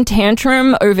fucking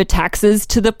tantrum over taxes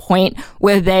to the point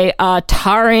where they are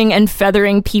tarring and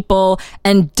feathering people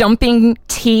and dumping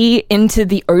tea into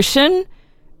the ocean.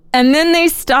 And then they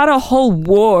start a whole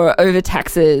war over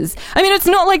taxes. I mean, it's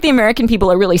not like the American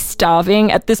people are really starving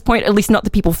at this point, at least not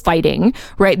the people fighting,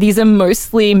 right? These are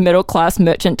mostly middle-class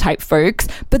merchant-type folks,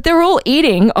 but they're all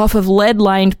eating off of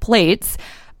lead-lined plates.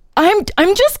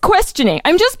 I'm just questioning.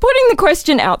 I'm just putting the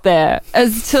question out there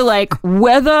as to like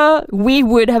whether we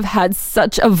would have had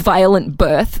such a violent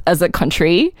birth as a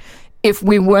country if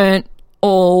we weren't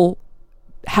all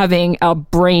having our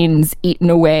brains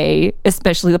eaten away,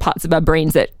 especially the parts of our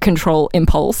brains that control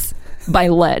impulse, by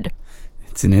lead.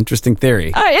 It's an interesting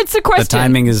theory. It's a question. The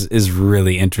timing is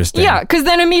really interesting. Yeah, because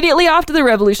then immediately after the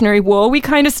Revolutionary War, we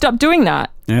kind of stopped doing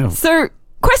that. Yeah. So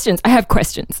questions. I have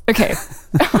questions. Okay.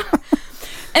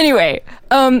 Anyway,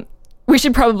 we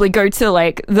should probably go to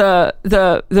like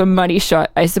the money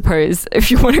shot, I suppose, if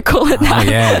you want to call it that. Oh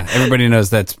yeah, everybody knows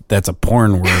that's a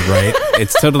porn word, right?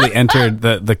 It's totally entered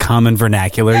the common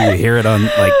vernacular. You hear it on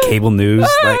like cable news,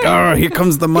 like, oh, here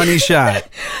comes the money shot.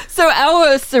 So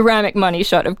our ceramic money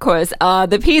shot, of course, are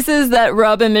the pieces that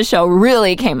Rob and Michelle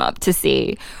really came up to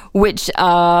see, which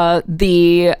are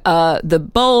the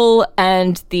bowl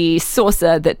and the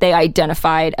saucer that they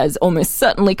identified as almost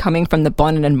certainly coming from the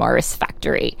Bonnet and Morris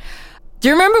factory. Do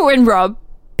you remember when Rob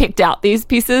picked out these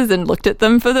pieces and looked at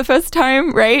them for the first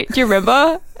time, right? Do you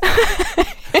remember?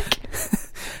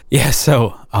 Yeah,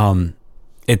 so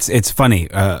it's funny.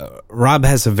 Rob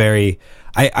has a very...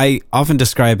 I often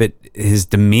describe his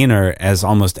demeanor as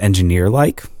almost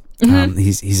engineer-like. Mm-hmm.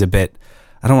 He's a bit,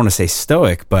 I don't want to say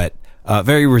stoic, but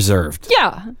very reserved.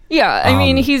 Yeah. I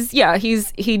mean,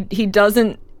 he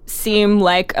doesn't seem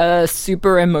like a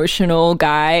super emotional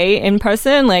guy in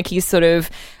person. Like he's sort of,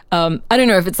 I don't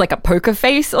know if it's like a poker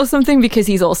face or something, because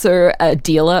he's also a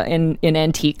dealer in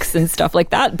antiques and stuff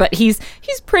like that. But he's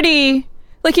pretty,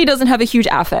 like, he doesn't have a huge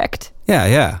affect.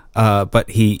 Yeah. But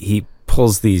he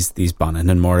pulls these Bonnet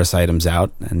and Morris items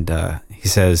out, and he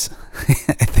says,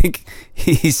 I think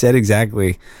he said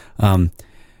exactly,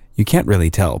 you can't really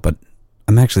tell, but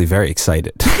I'm actually very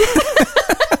excited.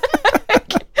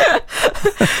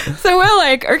 So we're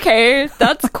like, okay,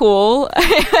 that's cool.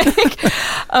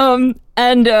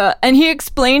 And he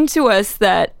explained to us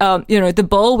that, the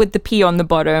bowl with the P on the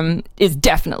bottom is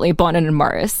definitely Bonnet and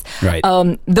Morris. Right.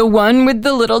 The one with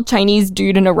the little Chinese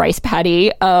dude in a rice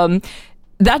paddy,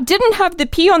 that didn't have the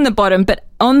P on the bottom, but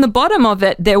on the bottom of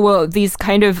it, there were these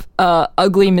kind of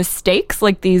ugly mistakes,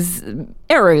 like these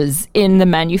errors in the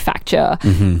manufacture.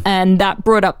 Mm-hmm. And that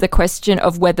brought up the question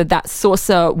of whether that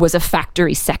saucer was a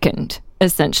factory second,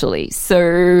 essentially.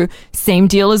 So same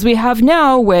deal as we have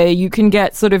now, where you can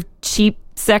get sort of cheap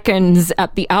seconds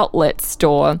at the outlet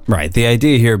store. Right. The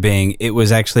idea here being it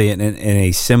was actually in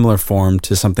a similar form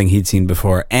to something he'd seen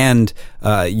before, and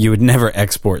you would never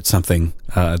export something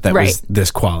that was this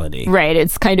quality. Right.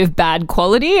 It's kind of bad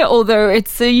quality, although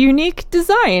it's a unique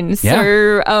design.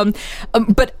 So,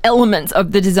 but elements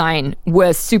of the design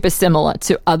were super similar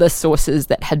to other sources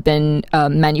that had been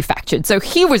manufactured. So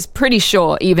he was pretty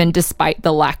sure, even despite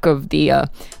the lack of the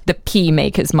P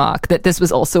maker's mark, that this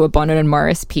was also a Bonnet and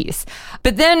Morris piece.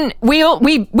 But then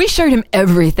we showed him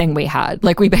everything we had.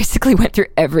 Like, we basically went through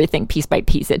everything piece by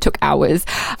piece. It took hours.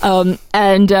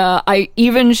 And I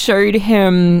even showed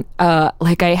him,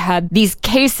 I had these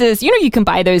cases, you can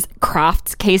buy those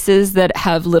crafts cases that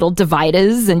have little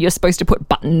dividers and you're supposed to put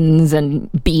buttons and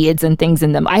beads and things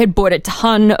in them. I had bought a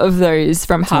ton of those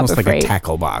from Harbor Freight. Almost like a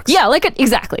tackle box. Yeah,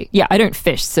 exactly. Yeah, I don't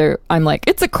fish, so I'm like,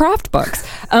 it's a craft box.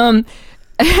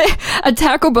 A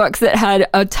tackle box that had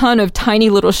a ton of tiny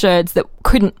little sherds that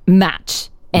couldn't match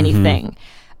anything.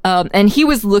 And he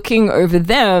was looking over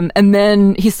them, and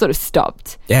then he sort of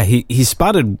stopped. Yeah, he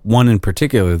spotted one in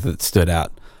particular that stood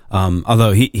out.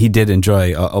 Although he did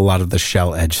enjoy a lot of the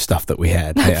shell edge stuff that we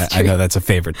had. I know that's a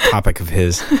favorite topic of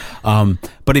his.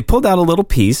 But he pulled out a little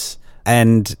piece,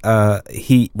 and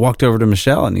he walked over to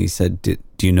Michelle and he said, do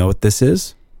you know what this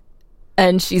is?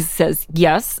 And she says,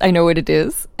 yes, I know what it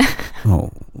is.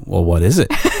 Oh, well, what is it?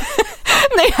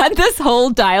 They had this whole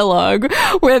dialogue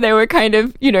where they were kind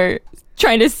of,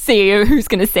 trying to see who's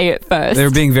going to say it first. They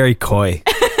were being very coy.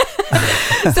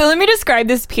 So let me describe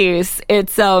this piece.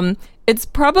 It's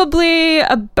probably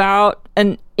about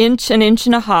an inch and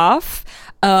a half,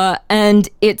 and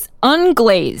it's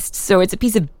unglazed. So it's a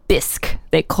piece of bisque,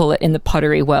 they call it in the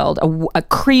pottery world, a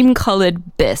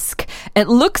cream-colored bisque. It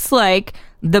looks like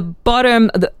the bottom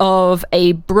of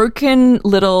a broken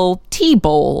little tea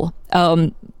bowl.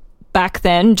 Back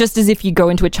then, just as if you go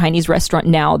into a Chinese restaurant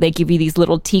now, they give you these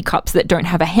little teacups that don't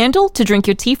have a handle to drink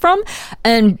your tea from.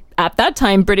 And at that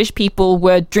time, British people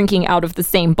were drinking out of the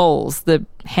same bowls. The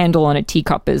handle on a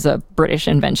teacup is a British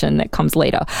invention that comes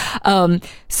later.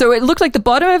 So it looked like the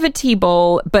bottom of a tea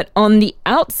bowl, but on the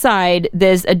outside,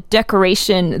 there's a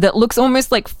decoration that looks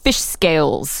almost like fish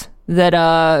scales that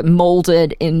are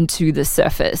molded into the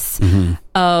surface.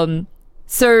 Mm-hmm.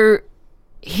 So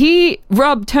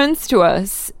Rob turns to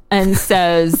us and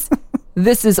says,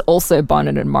 this is also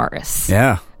Bonnet & Morris.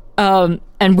 Yeah. And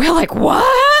we're like, what?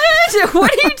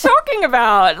 What are you talking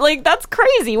about? Like, that's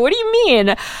crazy. What do you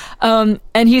mean?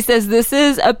 And he says, this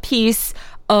is a piece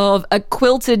of a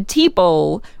quilted tea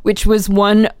bowl, which was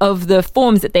one of the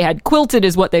forms that they had. Quilted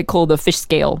is what they call the fish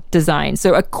scale design.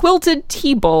 So a quilted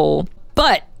tea bowl.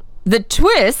 But the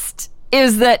twist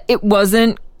is that it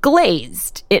wasn't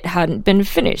glazed. It hadn't been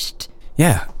finished.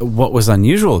 Yeah, what was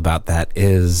unusual about that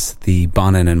is the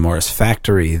Bonnet & Morris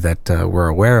factory that we're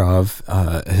aware of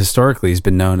historically has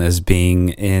been known as being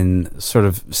in sort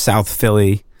of South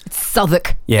Philly. It's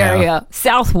Southwark area.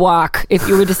 Southwark, if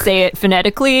you were to say it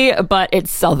phonetically, but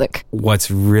it's Southwark. What's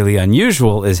really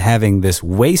unusual is having this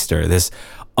waster, this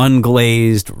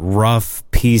unglazed, rough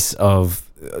piece of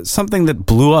something that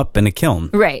blew up in a kiln.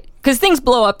 Right. Because things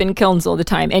blow up in kilns all the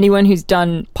time. Anyone who's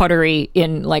done pottery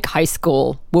in like high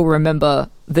school will remember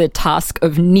the task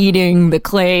of kneading the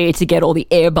clay to get all the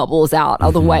air bubbles out. Mm-hmm.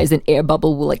 Otherwise, an air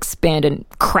bubble will expand and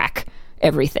crack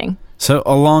everything. So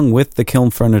along with the kiln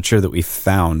furniture that we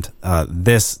found,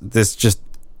 this just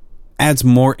adds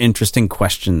more interesting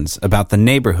questions about the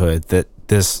neighborhood that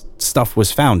this stuff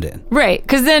was found in. Right.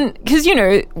 Because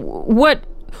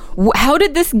how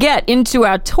did this get into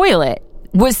our toilet?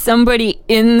 Was somebody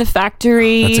in the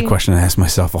factory? That's a question I ask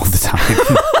myself all the time.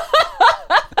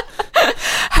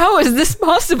 How is this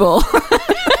possible?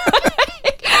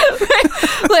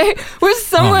 like, was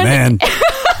someone... Oh, man.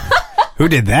 Who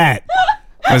did that?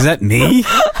 Was that me?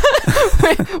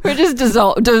 We're just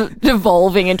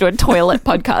devolving into a toilet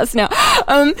podcast now.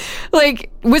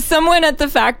 Was someone at the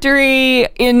factory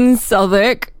in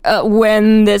Southwark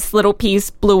when this little piece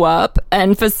blew up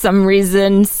and for some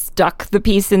reason stuck the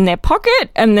piece in their pocket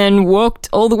and then walked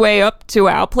all the way up to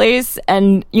our place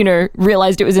and,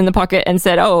 realized it was in the pocket and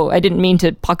said, oh, I didn't mean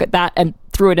to pocket that, and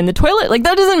threw it in the toilet? Like,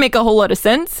 that doesn't make a whole lot of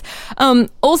sense.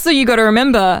 Also, you got to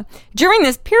remember, during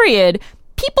this period,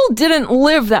 people didn't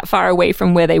live that far away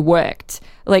from where they worked.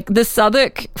 Like, the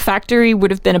Southwark factory would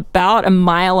have been about a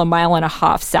mile and a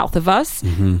half south of us.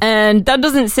 Mm-hmm. And that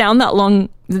doesn't sound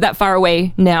that far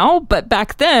away now, but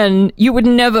back then you would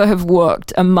never have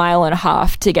walked a mile and a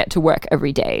half to get to work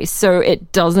every day. So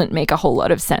it doesn't make a whole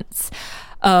lot of sense.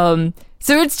 So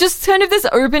it's just kind of this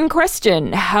open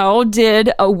question. How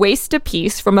did a waster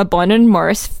piece from a Bonnet &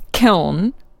 Morris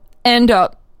kiln end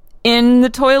up in the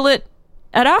toilet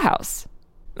at our house?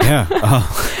 Yeah.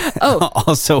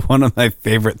 Also, one of my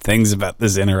favorite things about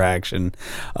this interaction,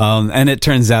 and it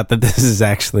turns out that this is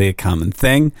actually a common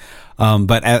thing,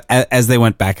 but as they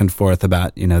went back and forth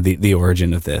about, the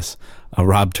origin of this,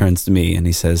 Rob turns to me and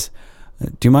he says,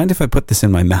 do you mind if I put this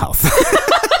in my mouth?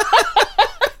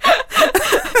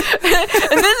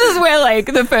 And this is where,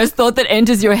 the first thought that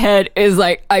enters your head is,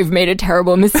 I've made a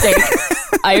terrible mistake.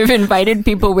 I have invited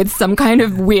people with some kind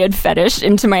of weird fetish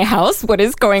into my house. What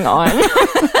is going on?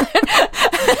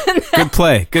 Good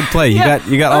play.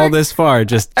 You got all this far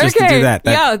just to do that.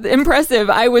 Yeah, impressive.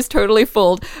 I was totally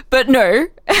fooled. But no.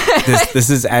 This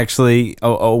is actually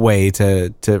a way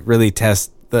to really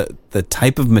test the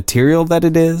type of material that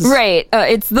it is. Right.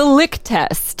 It's the lick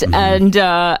test.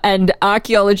 Mm-hmm. And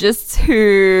archaeologists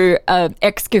who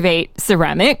excavate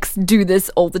ceramics do this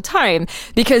all the time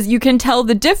because you can tell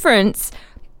the difference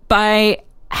by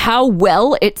how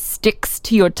well it sticks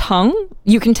to your tongue.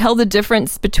 You can tell the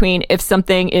difference between if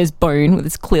something is bone, well,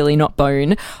 it's clearly not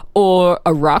bone, or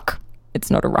a rock.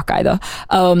 It's not a rock either.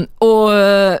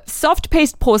 Or soft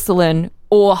paste porcelain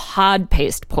or hard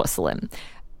paste porcelain.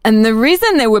 And the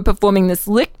reason they were performing this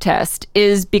lick test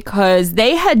is because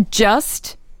they had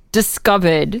just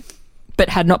discovered, but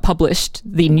had not published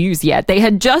the news yet, they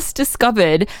had just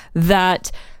discovered that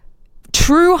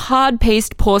true hard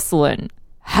paste porcelain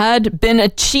had been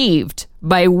achieved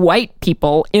by white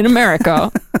people in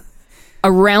America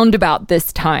around about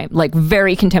this time, like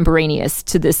very contemporaneous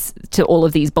to all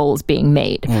of these bowls being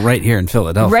made. Well, right here in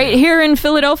Philadelphia. Right here in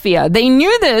Philadelphia. They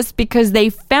knew this because they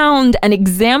found an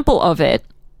example of it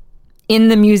in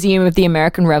the Museum of the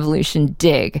American Revolution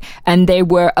dig, and they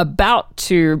were about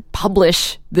to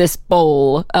publish this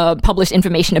bowl, publish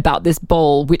information about this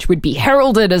bowl, which would be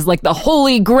heralded as like the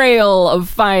holy grail of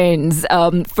finds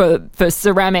for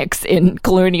ceramics in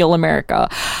colonial America.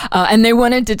 And they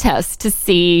wanted to test to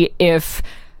see if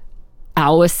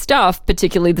our stuff,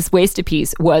 particularly this waster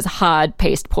piece, was hard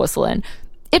paste porcelain.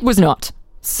 It was not.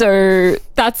 So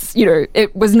that's,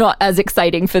 it was not as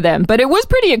exciting for them, but it was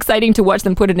pretty exciting to watch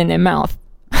them put it in their mouth.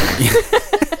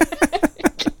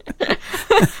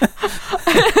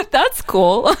 That's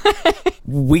cool.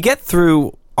 We get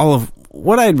through all of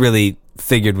what I'd really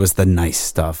figured was the nice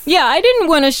stuff. Yeah, I didn't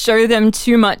want to show them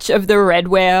too much of the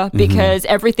redware because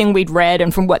everything we'd read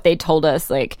and from what they told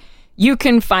us, like, you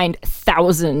can find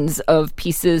thousands of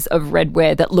pieces of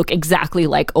redware that look exactly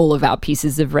like all of our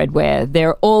pieces of redware.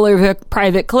 They're all over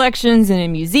private collections and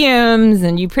in museums,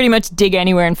 and you pretty much dig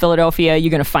anywhere in Philadelphia, you're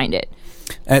going to find it.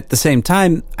 At the same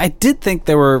time, I did think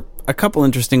there were a couple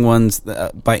interesting ones.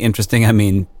 By interesting, I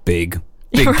mean big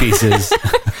pieces.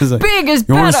 Like, big is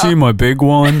better. You want to see my big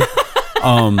one?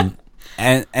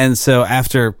 And so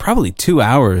after probably 2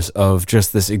 hours of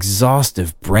just this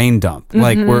exhaustive brain dump,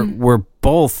 like we're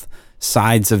both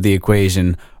sides of the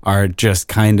equation are just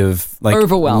kind of like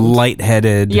overwhelmed,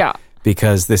 lightheaded. Yeah,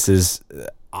 because this is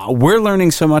we're learning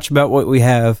so much about what we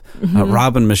have.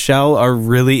 Rob and Michelle are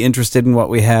really interested in what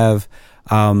we have.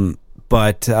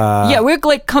 But we're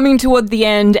like coming toward the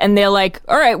end, and they're like,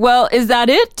 "All right, well, is that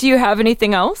it? Do you have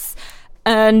anything else?"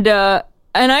 And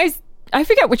I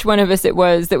forget which one of us it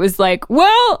was that was like,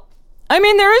 "Well, I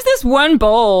mean, there is this one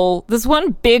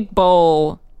big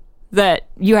bowl that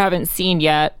you haven't seen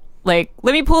yet. Like,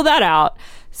 let me pull that out."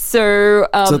 So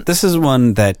this is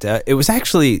one that it was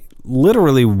actually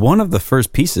literally one of the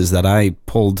first pieces that I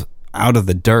pulled out of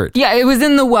the dirt. Yeah, it was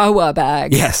in the Wawa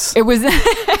bag. Yes. It was.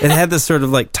 It had this sort of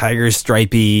like tiger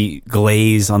stripy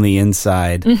glaze on the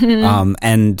inside.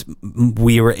 And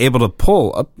we were able to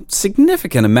pull a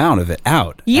significant amount of it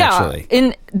out, actually.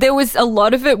 And there was a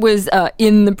lot of it was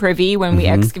in the privy when we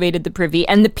excavated the privy.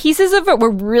 And the pieces of it were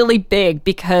really big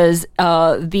because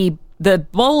the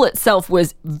bowl itself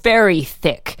was very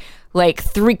thick, like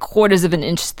 3/4 of an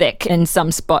inch thick in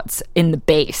some spots in the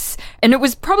base. And it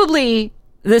was probably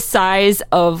the size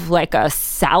of like a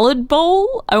salad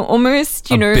bowl, almost,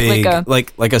 big,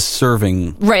 like a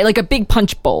serving. Right, like a big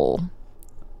punch bowl.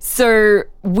 So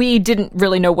we didn't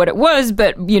really know what it was,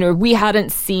 but, we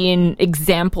hadn't seen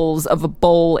examples of a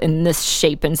bowl in this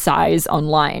shape and size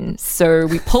online. So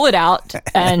we pull it out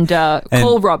and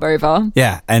call Rob over.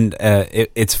 Yeah, and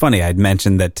it's funny. I'd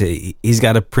mentioned that he's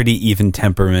got a pretty even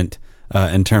temperament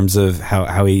in terms of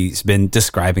how he's been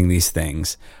describing these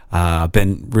things.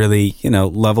 Been really,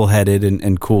 level-headed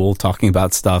and cool talking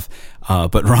about stuff.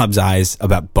 But Rob's eyes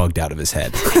about bugged out of his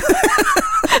head.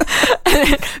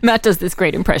 Matt does this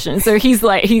great impression. So he's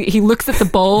like, he looks at the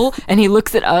bowl and he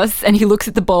looks at us and he looks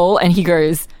at the bowl and he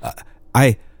goes,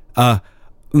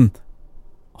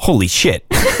 holy shit.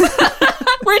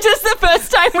 Which is the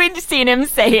first time we'd seen him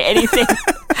say anything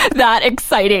that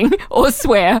exciting or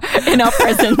swear in our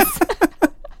presence.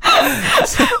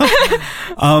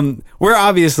 We're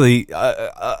obviously,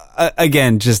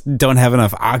 again, just don't have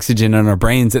enough oxygen in our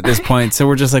brains at this point. So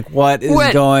we're just like, what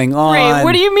is going on? Ray,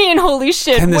 what do you mean, holy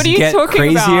shit? Can what are you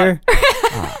talking crazier?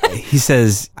 about? He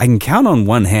says, I can count on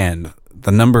one hand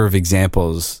the number of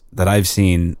examples that I've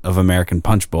seen of American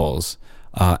punch bowls,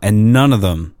 and none of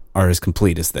them are as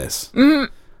complete as this.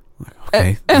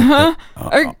 Okay. All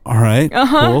right.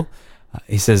 Cool.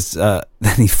 He says,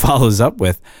 then he follows up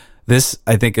with, this,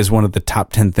 I think, is one of the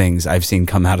top 10 things I've seen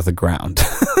come out of the ground.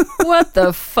 What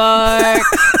the fuck?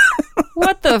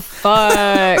 What the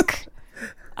fuck?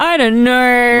 I don't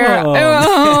know.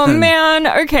 Oh man.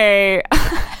 Okay.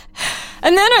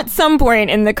 And then at some point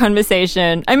in the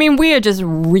conversation, I mean, we are just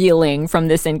reeling from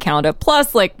this encounter.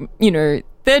 Plus, like,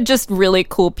 they're just really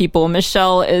cool people.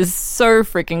 Michelle is so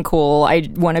freaking cool. I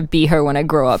want to be her when I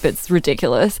grow up. It's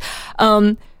ridiculous.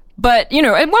 But, you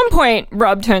know, at one point,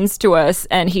 Rob turns to us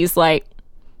and he's like,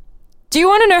 do you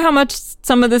want to know how much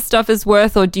some of this stuff is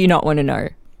worth, or do you not want to know?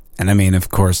 And I mean, of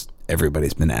course,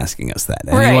 everybody's been asking us that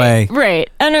anyway. Right.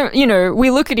 And, you know, we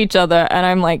look at each other and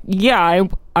I'm like, yeah,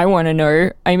 I want to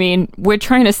know. I mean, we're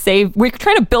trying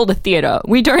to build a theater.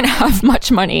 We don't have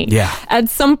much money. Yeah. At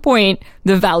some point,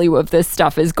 the value of this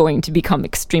stuff is going to become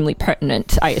extremely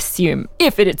pertinent, I assume,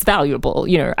 if it's valuable.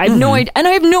 You know, I have no idea. And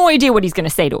I have no idea what he's going to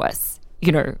say to us,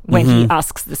 you know, when he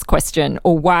asks this question,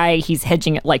 or why he's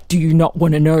hedging it like, do you not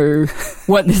want to know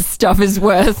what this stuff is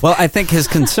worth? Well, I think his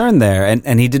concern there,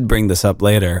 and he did bring this up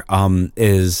later,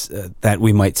 is that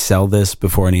we might sell this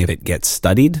before any of it gets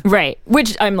studied. Right.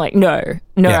 Which I'm like, no.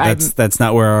 Yeah, that's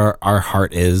not where our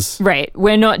heart is. Right.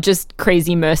 We're not just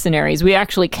crazy mercenaries. We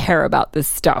actually care about this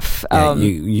stuff. Yeah,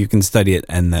 you can study it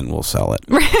and then we'll sell it.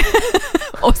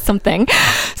 Or something.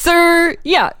 So,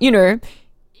 yeah, you know,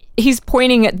 he's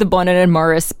pointing at the Bonnet and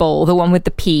Morris bowl, the one with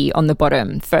the P on the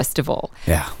bottom, first of all.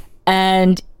 Yeah.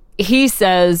 And he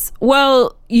says,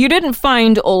 well, you didn't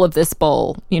find all of this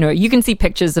bowl. You know, you can see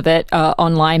pictures of it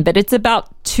online, but it's about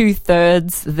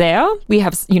 2/3 there. We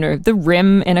have, you know, the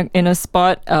rim in a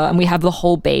spot, and we have the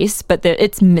whole base, but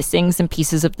it's missing some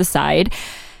pieces of the side.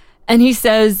 And he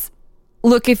says,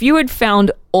 look, if you had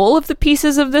found all of the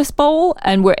pieces of this bowl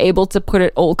and were able to put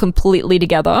it all completely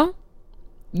together,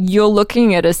 you're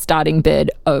looking at a starting bid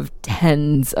of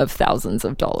tens of thousands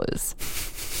of dollars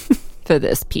for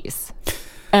this piece.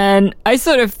 And I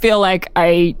sort of feel like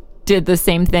I did the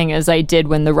same thing as I did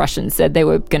when the Russians said they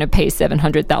were going to pay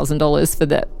 $700,000 for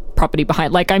the property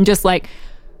behind. Like, I'm just like,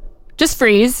 just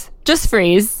freeze.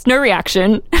 No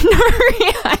reaction.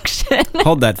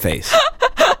 Hold that face.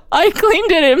 I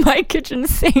cleaned it in my kitchen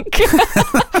sink.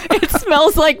 It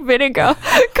smells like vinegar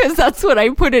because that's what I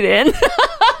put it in.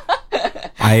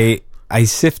 I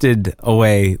sifted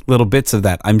away little bits of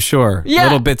that, I'm sure. Yeah.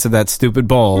 Little bits of that stupid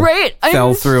bowl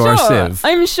fell through our sieve.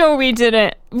 I'm sure we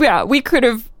didn't. Yeah, we could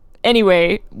have.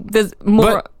 Anyway, there's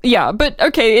more. But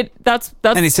okay, that's.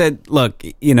 And he said, look,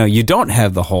 you know, you don't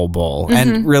have the whole bowl.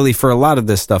 And really, for a lot of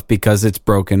this stuff, because it's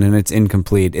broken and it's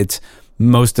incomplete,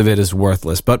 most of it is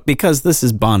worthless. But because this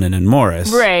is Bonnet and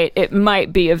Morris. Right, it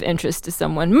might be of interest to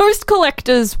someone. Most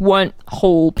collectors want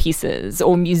whole pieces,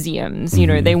 or museums. You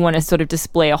know, they want to sort of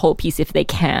display a whole piece if they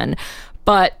can.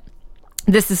 But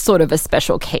this is sort of a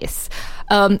special case.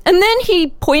 And then he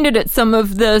pointed at some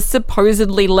of the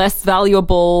supposedly less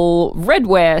valuable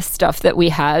redware stuff that we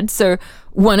had. So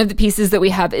one of the pieces that we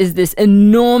have is this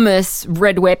enormous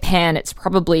redware pan. It's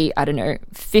probably,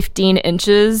 15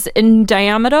 inches in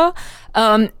diameter.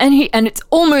 And it's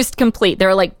almost complete. There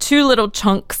are like 2 little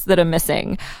chunks that are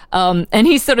missing. And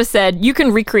he sort of said, you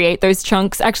can recreate those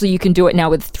chunks. Actually, you can do it now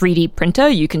with a 3D printer.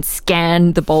 You can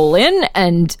scan the bowl in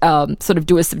and sort of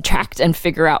do a subtract and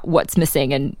figure out what's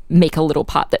missing and make a little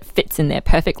part that fits in there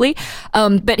perfectly.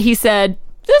 But he said,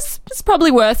 this is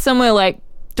probably worth somewhere like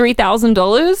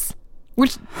 $3,000.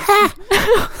 Which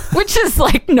is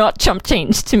like not chump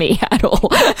change to me at all.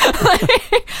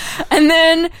 And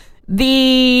then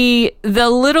the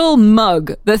little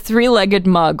mug, the 3-legged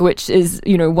mug, which is,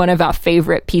 you know, one of our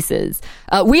favorite pieces.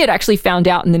 We had actually found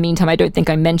out in the meantime, I don't think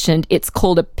I mentioned, it's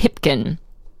called a pipkin.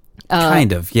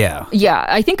 Kind of, yeah. Yeah,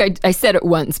 I think I said it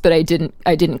once, but I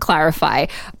didn't clarify.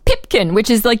 Pipkin,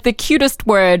 which is like the cutest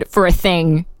word for a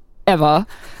thing ever.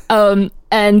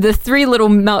 And the 3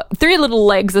 little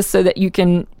legs are so that you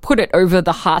can put it over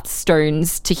the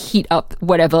hearthstones to heat up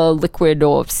whatever liquid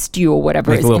or stew or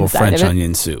whatever is inside of it. Like a little French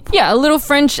onion soup. Yeah, a little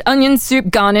French onion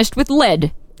soup garnished with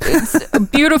lead. It's a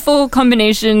beautiful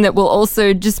combination that will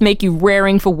also just make you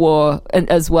raring for war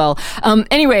as well.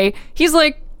 Anyway, he's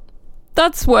like,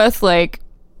 that's worth like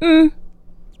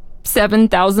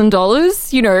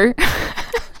 $7,000, you know.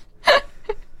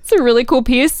 A really cool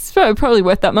piece, probably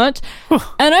worth that much.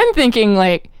 And I'm thinking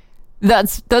like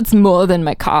that's more than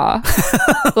my car.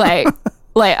 like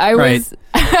I was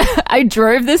I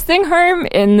drove this thing home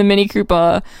in the Mini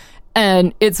Cooper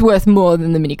and it's worth more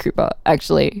than the Mini Cooper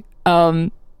actually.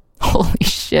 Holy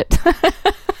shit.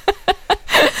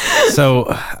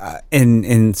 So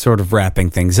in sort of wrapping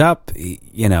things up,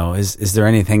 you know, is there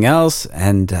anything else?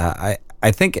 And I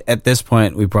think at this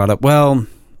point we brought up, well,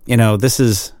 you know, this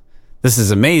is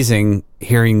amazing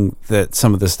hearing that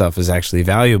some of this stuff is actually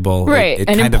valuable. Right. It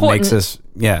and kind important. of makes us,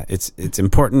 it's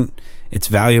important, it's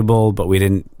valuable, but we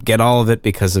didn't get all of it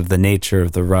because of the nature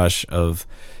of the rush of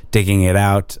digging it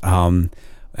out. And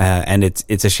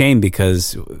it's a shame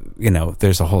because, you know,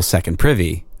 there's a whole second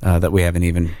privy that we haven't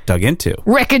even dug into.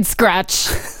 Record scratch.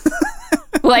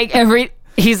 Like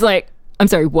he's like, I'm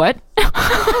sorry, what?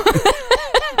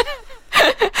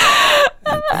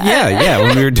 Yeah.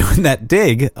 When we were doing that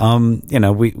dig,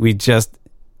 we just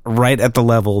right at the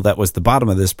level that was the bottom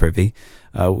of this privy.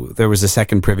 There was a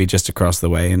second privy just across the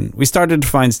way, and we started to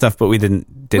find stuff, but we didn't.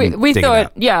 We dig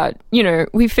thought, it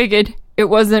out. we figured it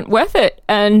wasn't worth it,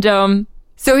 and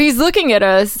so he's looking at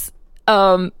us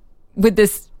with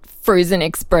this frozen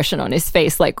expression on his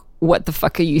face, like, "What the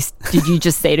fuck did you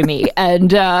just say to me?"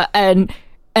 And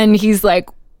he's like,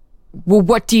 "Well,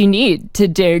 what do you need to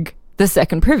dig the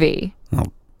second privy?"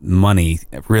 Well, money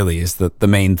really is the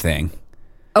main thing.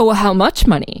 Oh, well, how much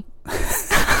money?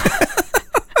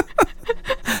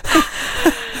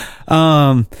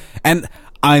 And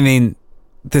I mean,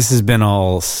 this has been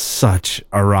all such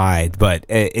a ride, but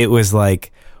it was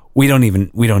like we don't even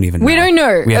know. We don't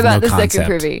know about the concept. second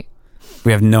privy.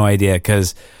 We have no idea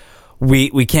because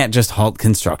we can't just halt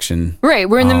construction. Right,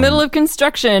 we're in the middle of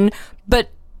construction, but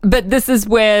this is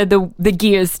where the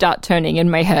gears start turning in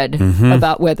my head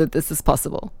about whether this is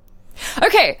possible.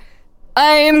 Okay,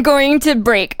 I am going to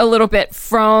break a little bit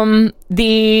from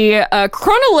the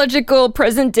chronological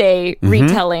present day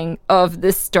retelling of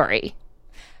this story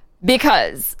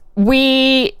because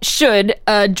we should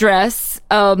address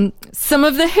some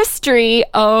of the history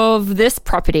of this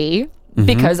property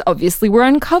because obviously we're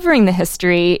uncovering the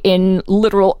history in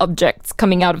literal objects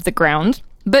coming out of the ground,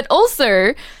 but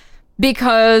also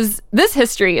because this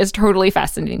history is totally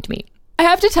fascinating to me. I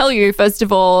have to tell you, first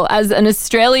of all, as an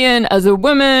Australian, as a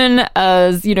woman,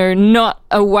 as, not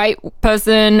a white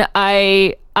person,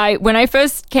 I when I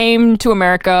first came to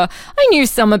America, I knew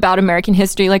some about American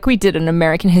history. Like, we did an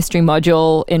American history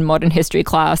module in modern history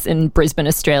class in Brisbane,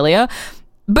 Australia.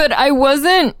 But I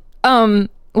wasn't,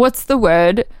 what's the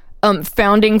word?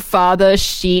 Founding father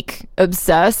chic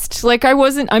obsessed. Like,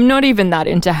 I'm not even that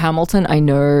into Hamilton. I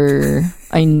know,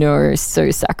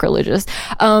 so sacrilegious.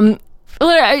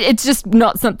 It's just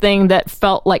not something that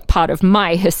felt like part of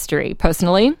my history,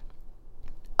 personally,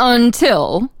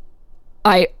 until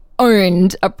I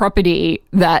owned a property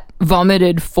that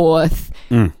vomited forth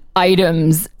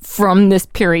items from this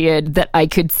period that I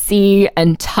could see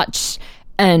and touch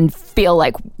and feel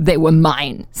like they were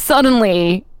mine.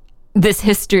 Suddenly, this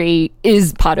history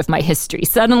is part of my history.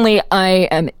 Suddenly, I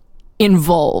am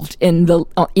involved in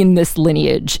this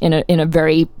lineage in a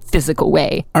very physical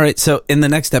way. All right, so in the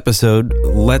next episode,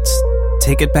 let's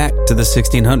take it back to the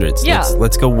 1600s. Yeah.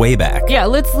 Let's go way back. Yeah,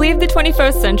 let's leave the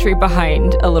 21st century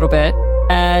behind a little bit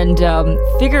and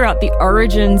figure out the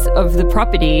origins of the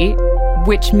property,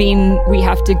 which mean we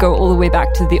have to go all the way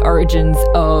back to the origins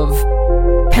of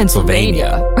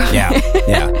Pennsylvania. Yeah.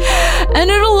 And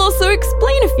it'll also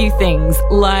explain a few things,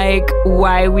 like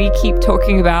why we keep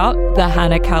talking about the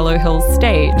Hannah Callowhill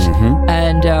stage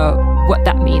and what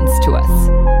that means to us.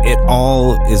 It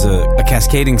all is a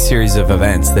cascading series of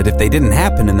events that if they didn't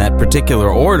happen in that particular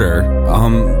order,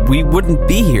 we wouldn't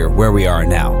be here where we are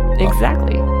now.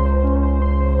 Exactly.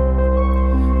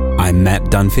 I'm Matt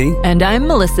Dunphy. And I'm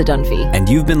Melissa Dunphy. And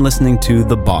you've been listening to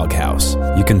The Bog House.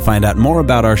 You can find out more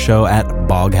about our show at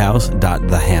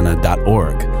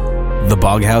boghouse.thehannah.org. The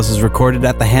Bog House is recorded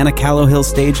at the Hannah Callowhill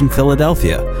stage in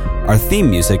Philadelphia. Our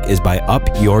theme music is by Up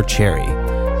Your Cherry.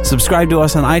 Subscribe to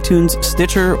us on iTunes,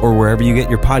 Stitcher, or wherever you get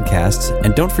your podcasts,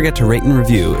 and don't forget to rate and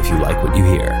review if you like what you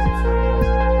hear.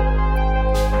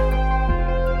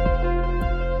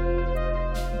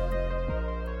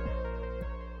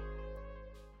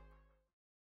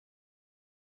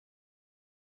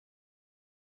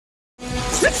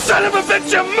 You son of a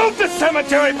bitch, you moved the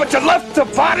cemetery, but you left the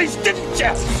bodies, didn't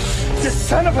you? You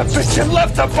son of a bitch, you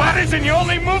left the bodies and you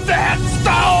only moved the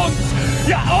headstones!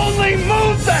 You only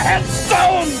moved the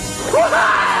headstones!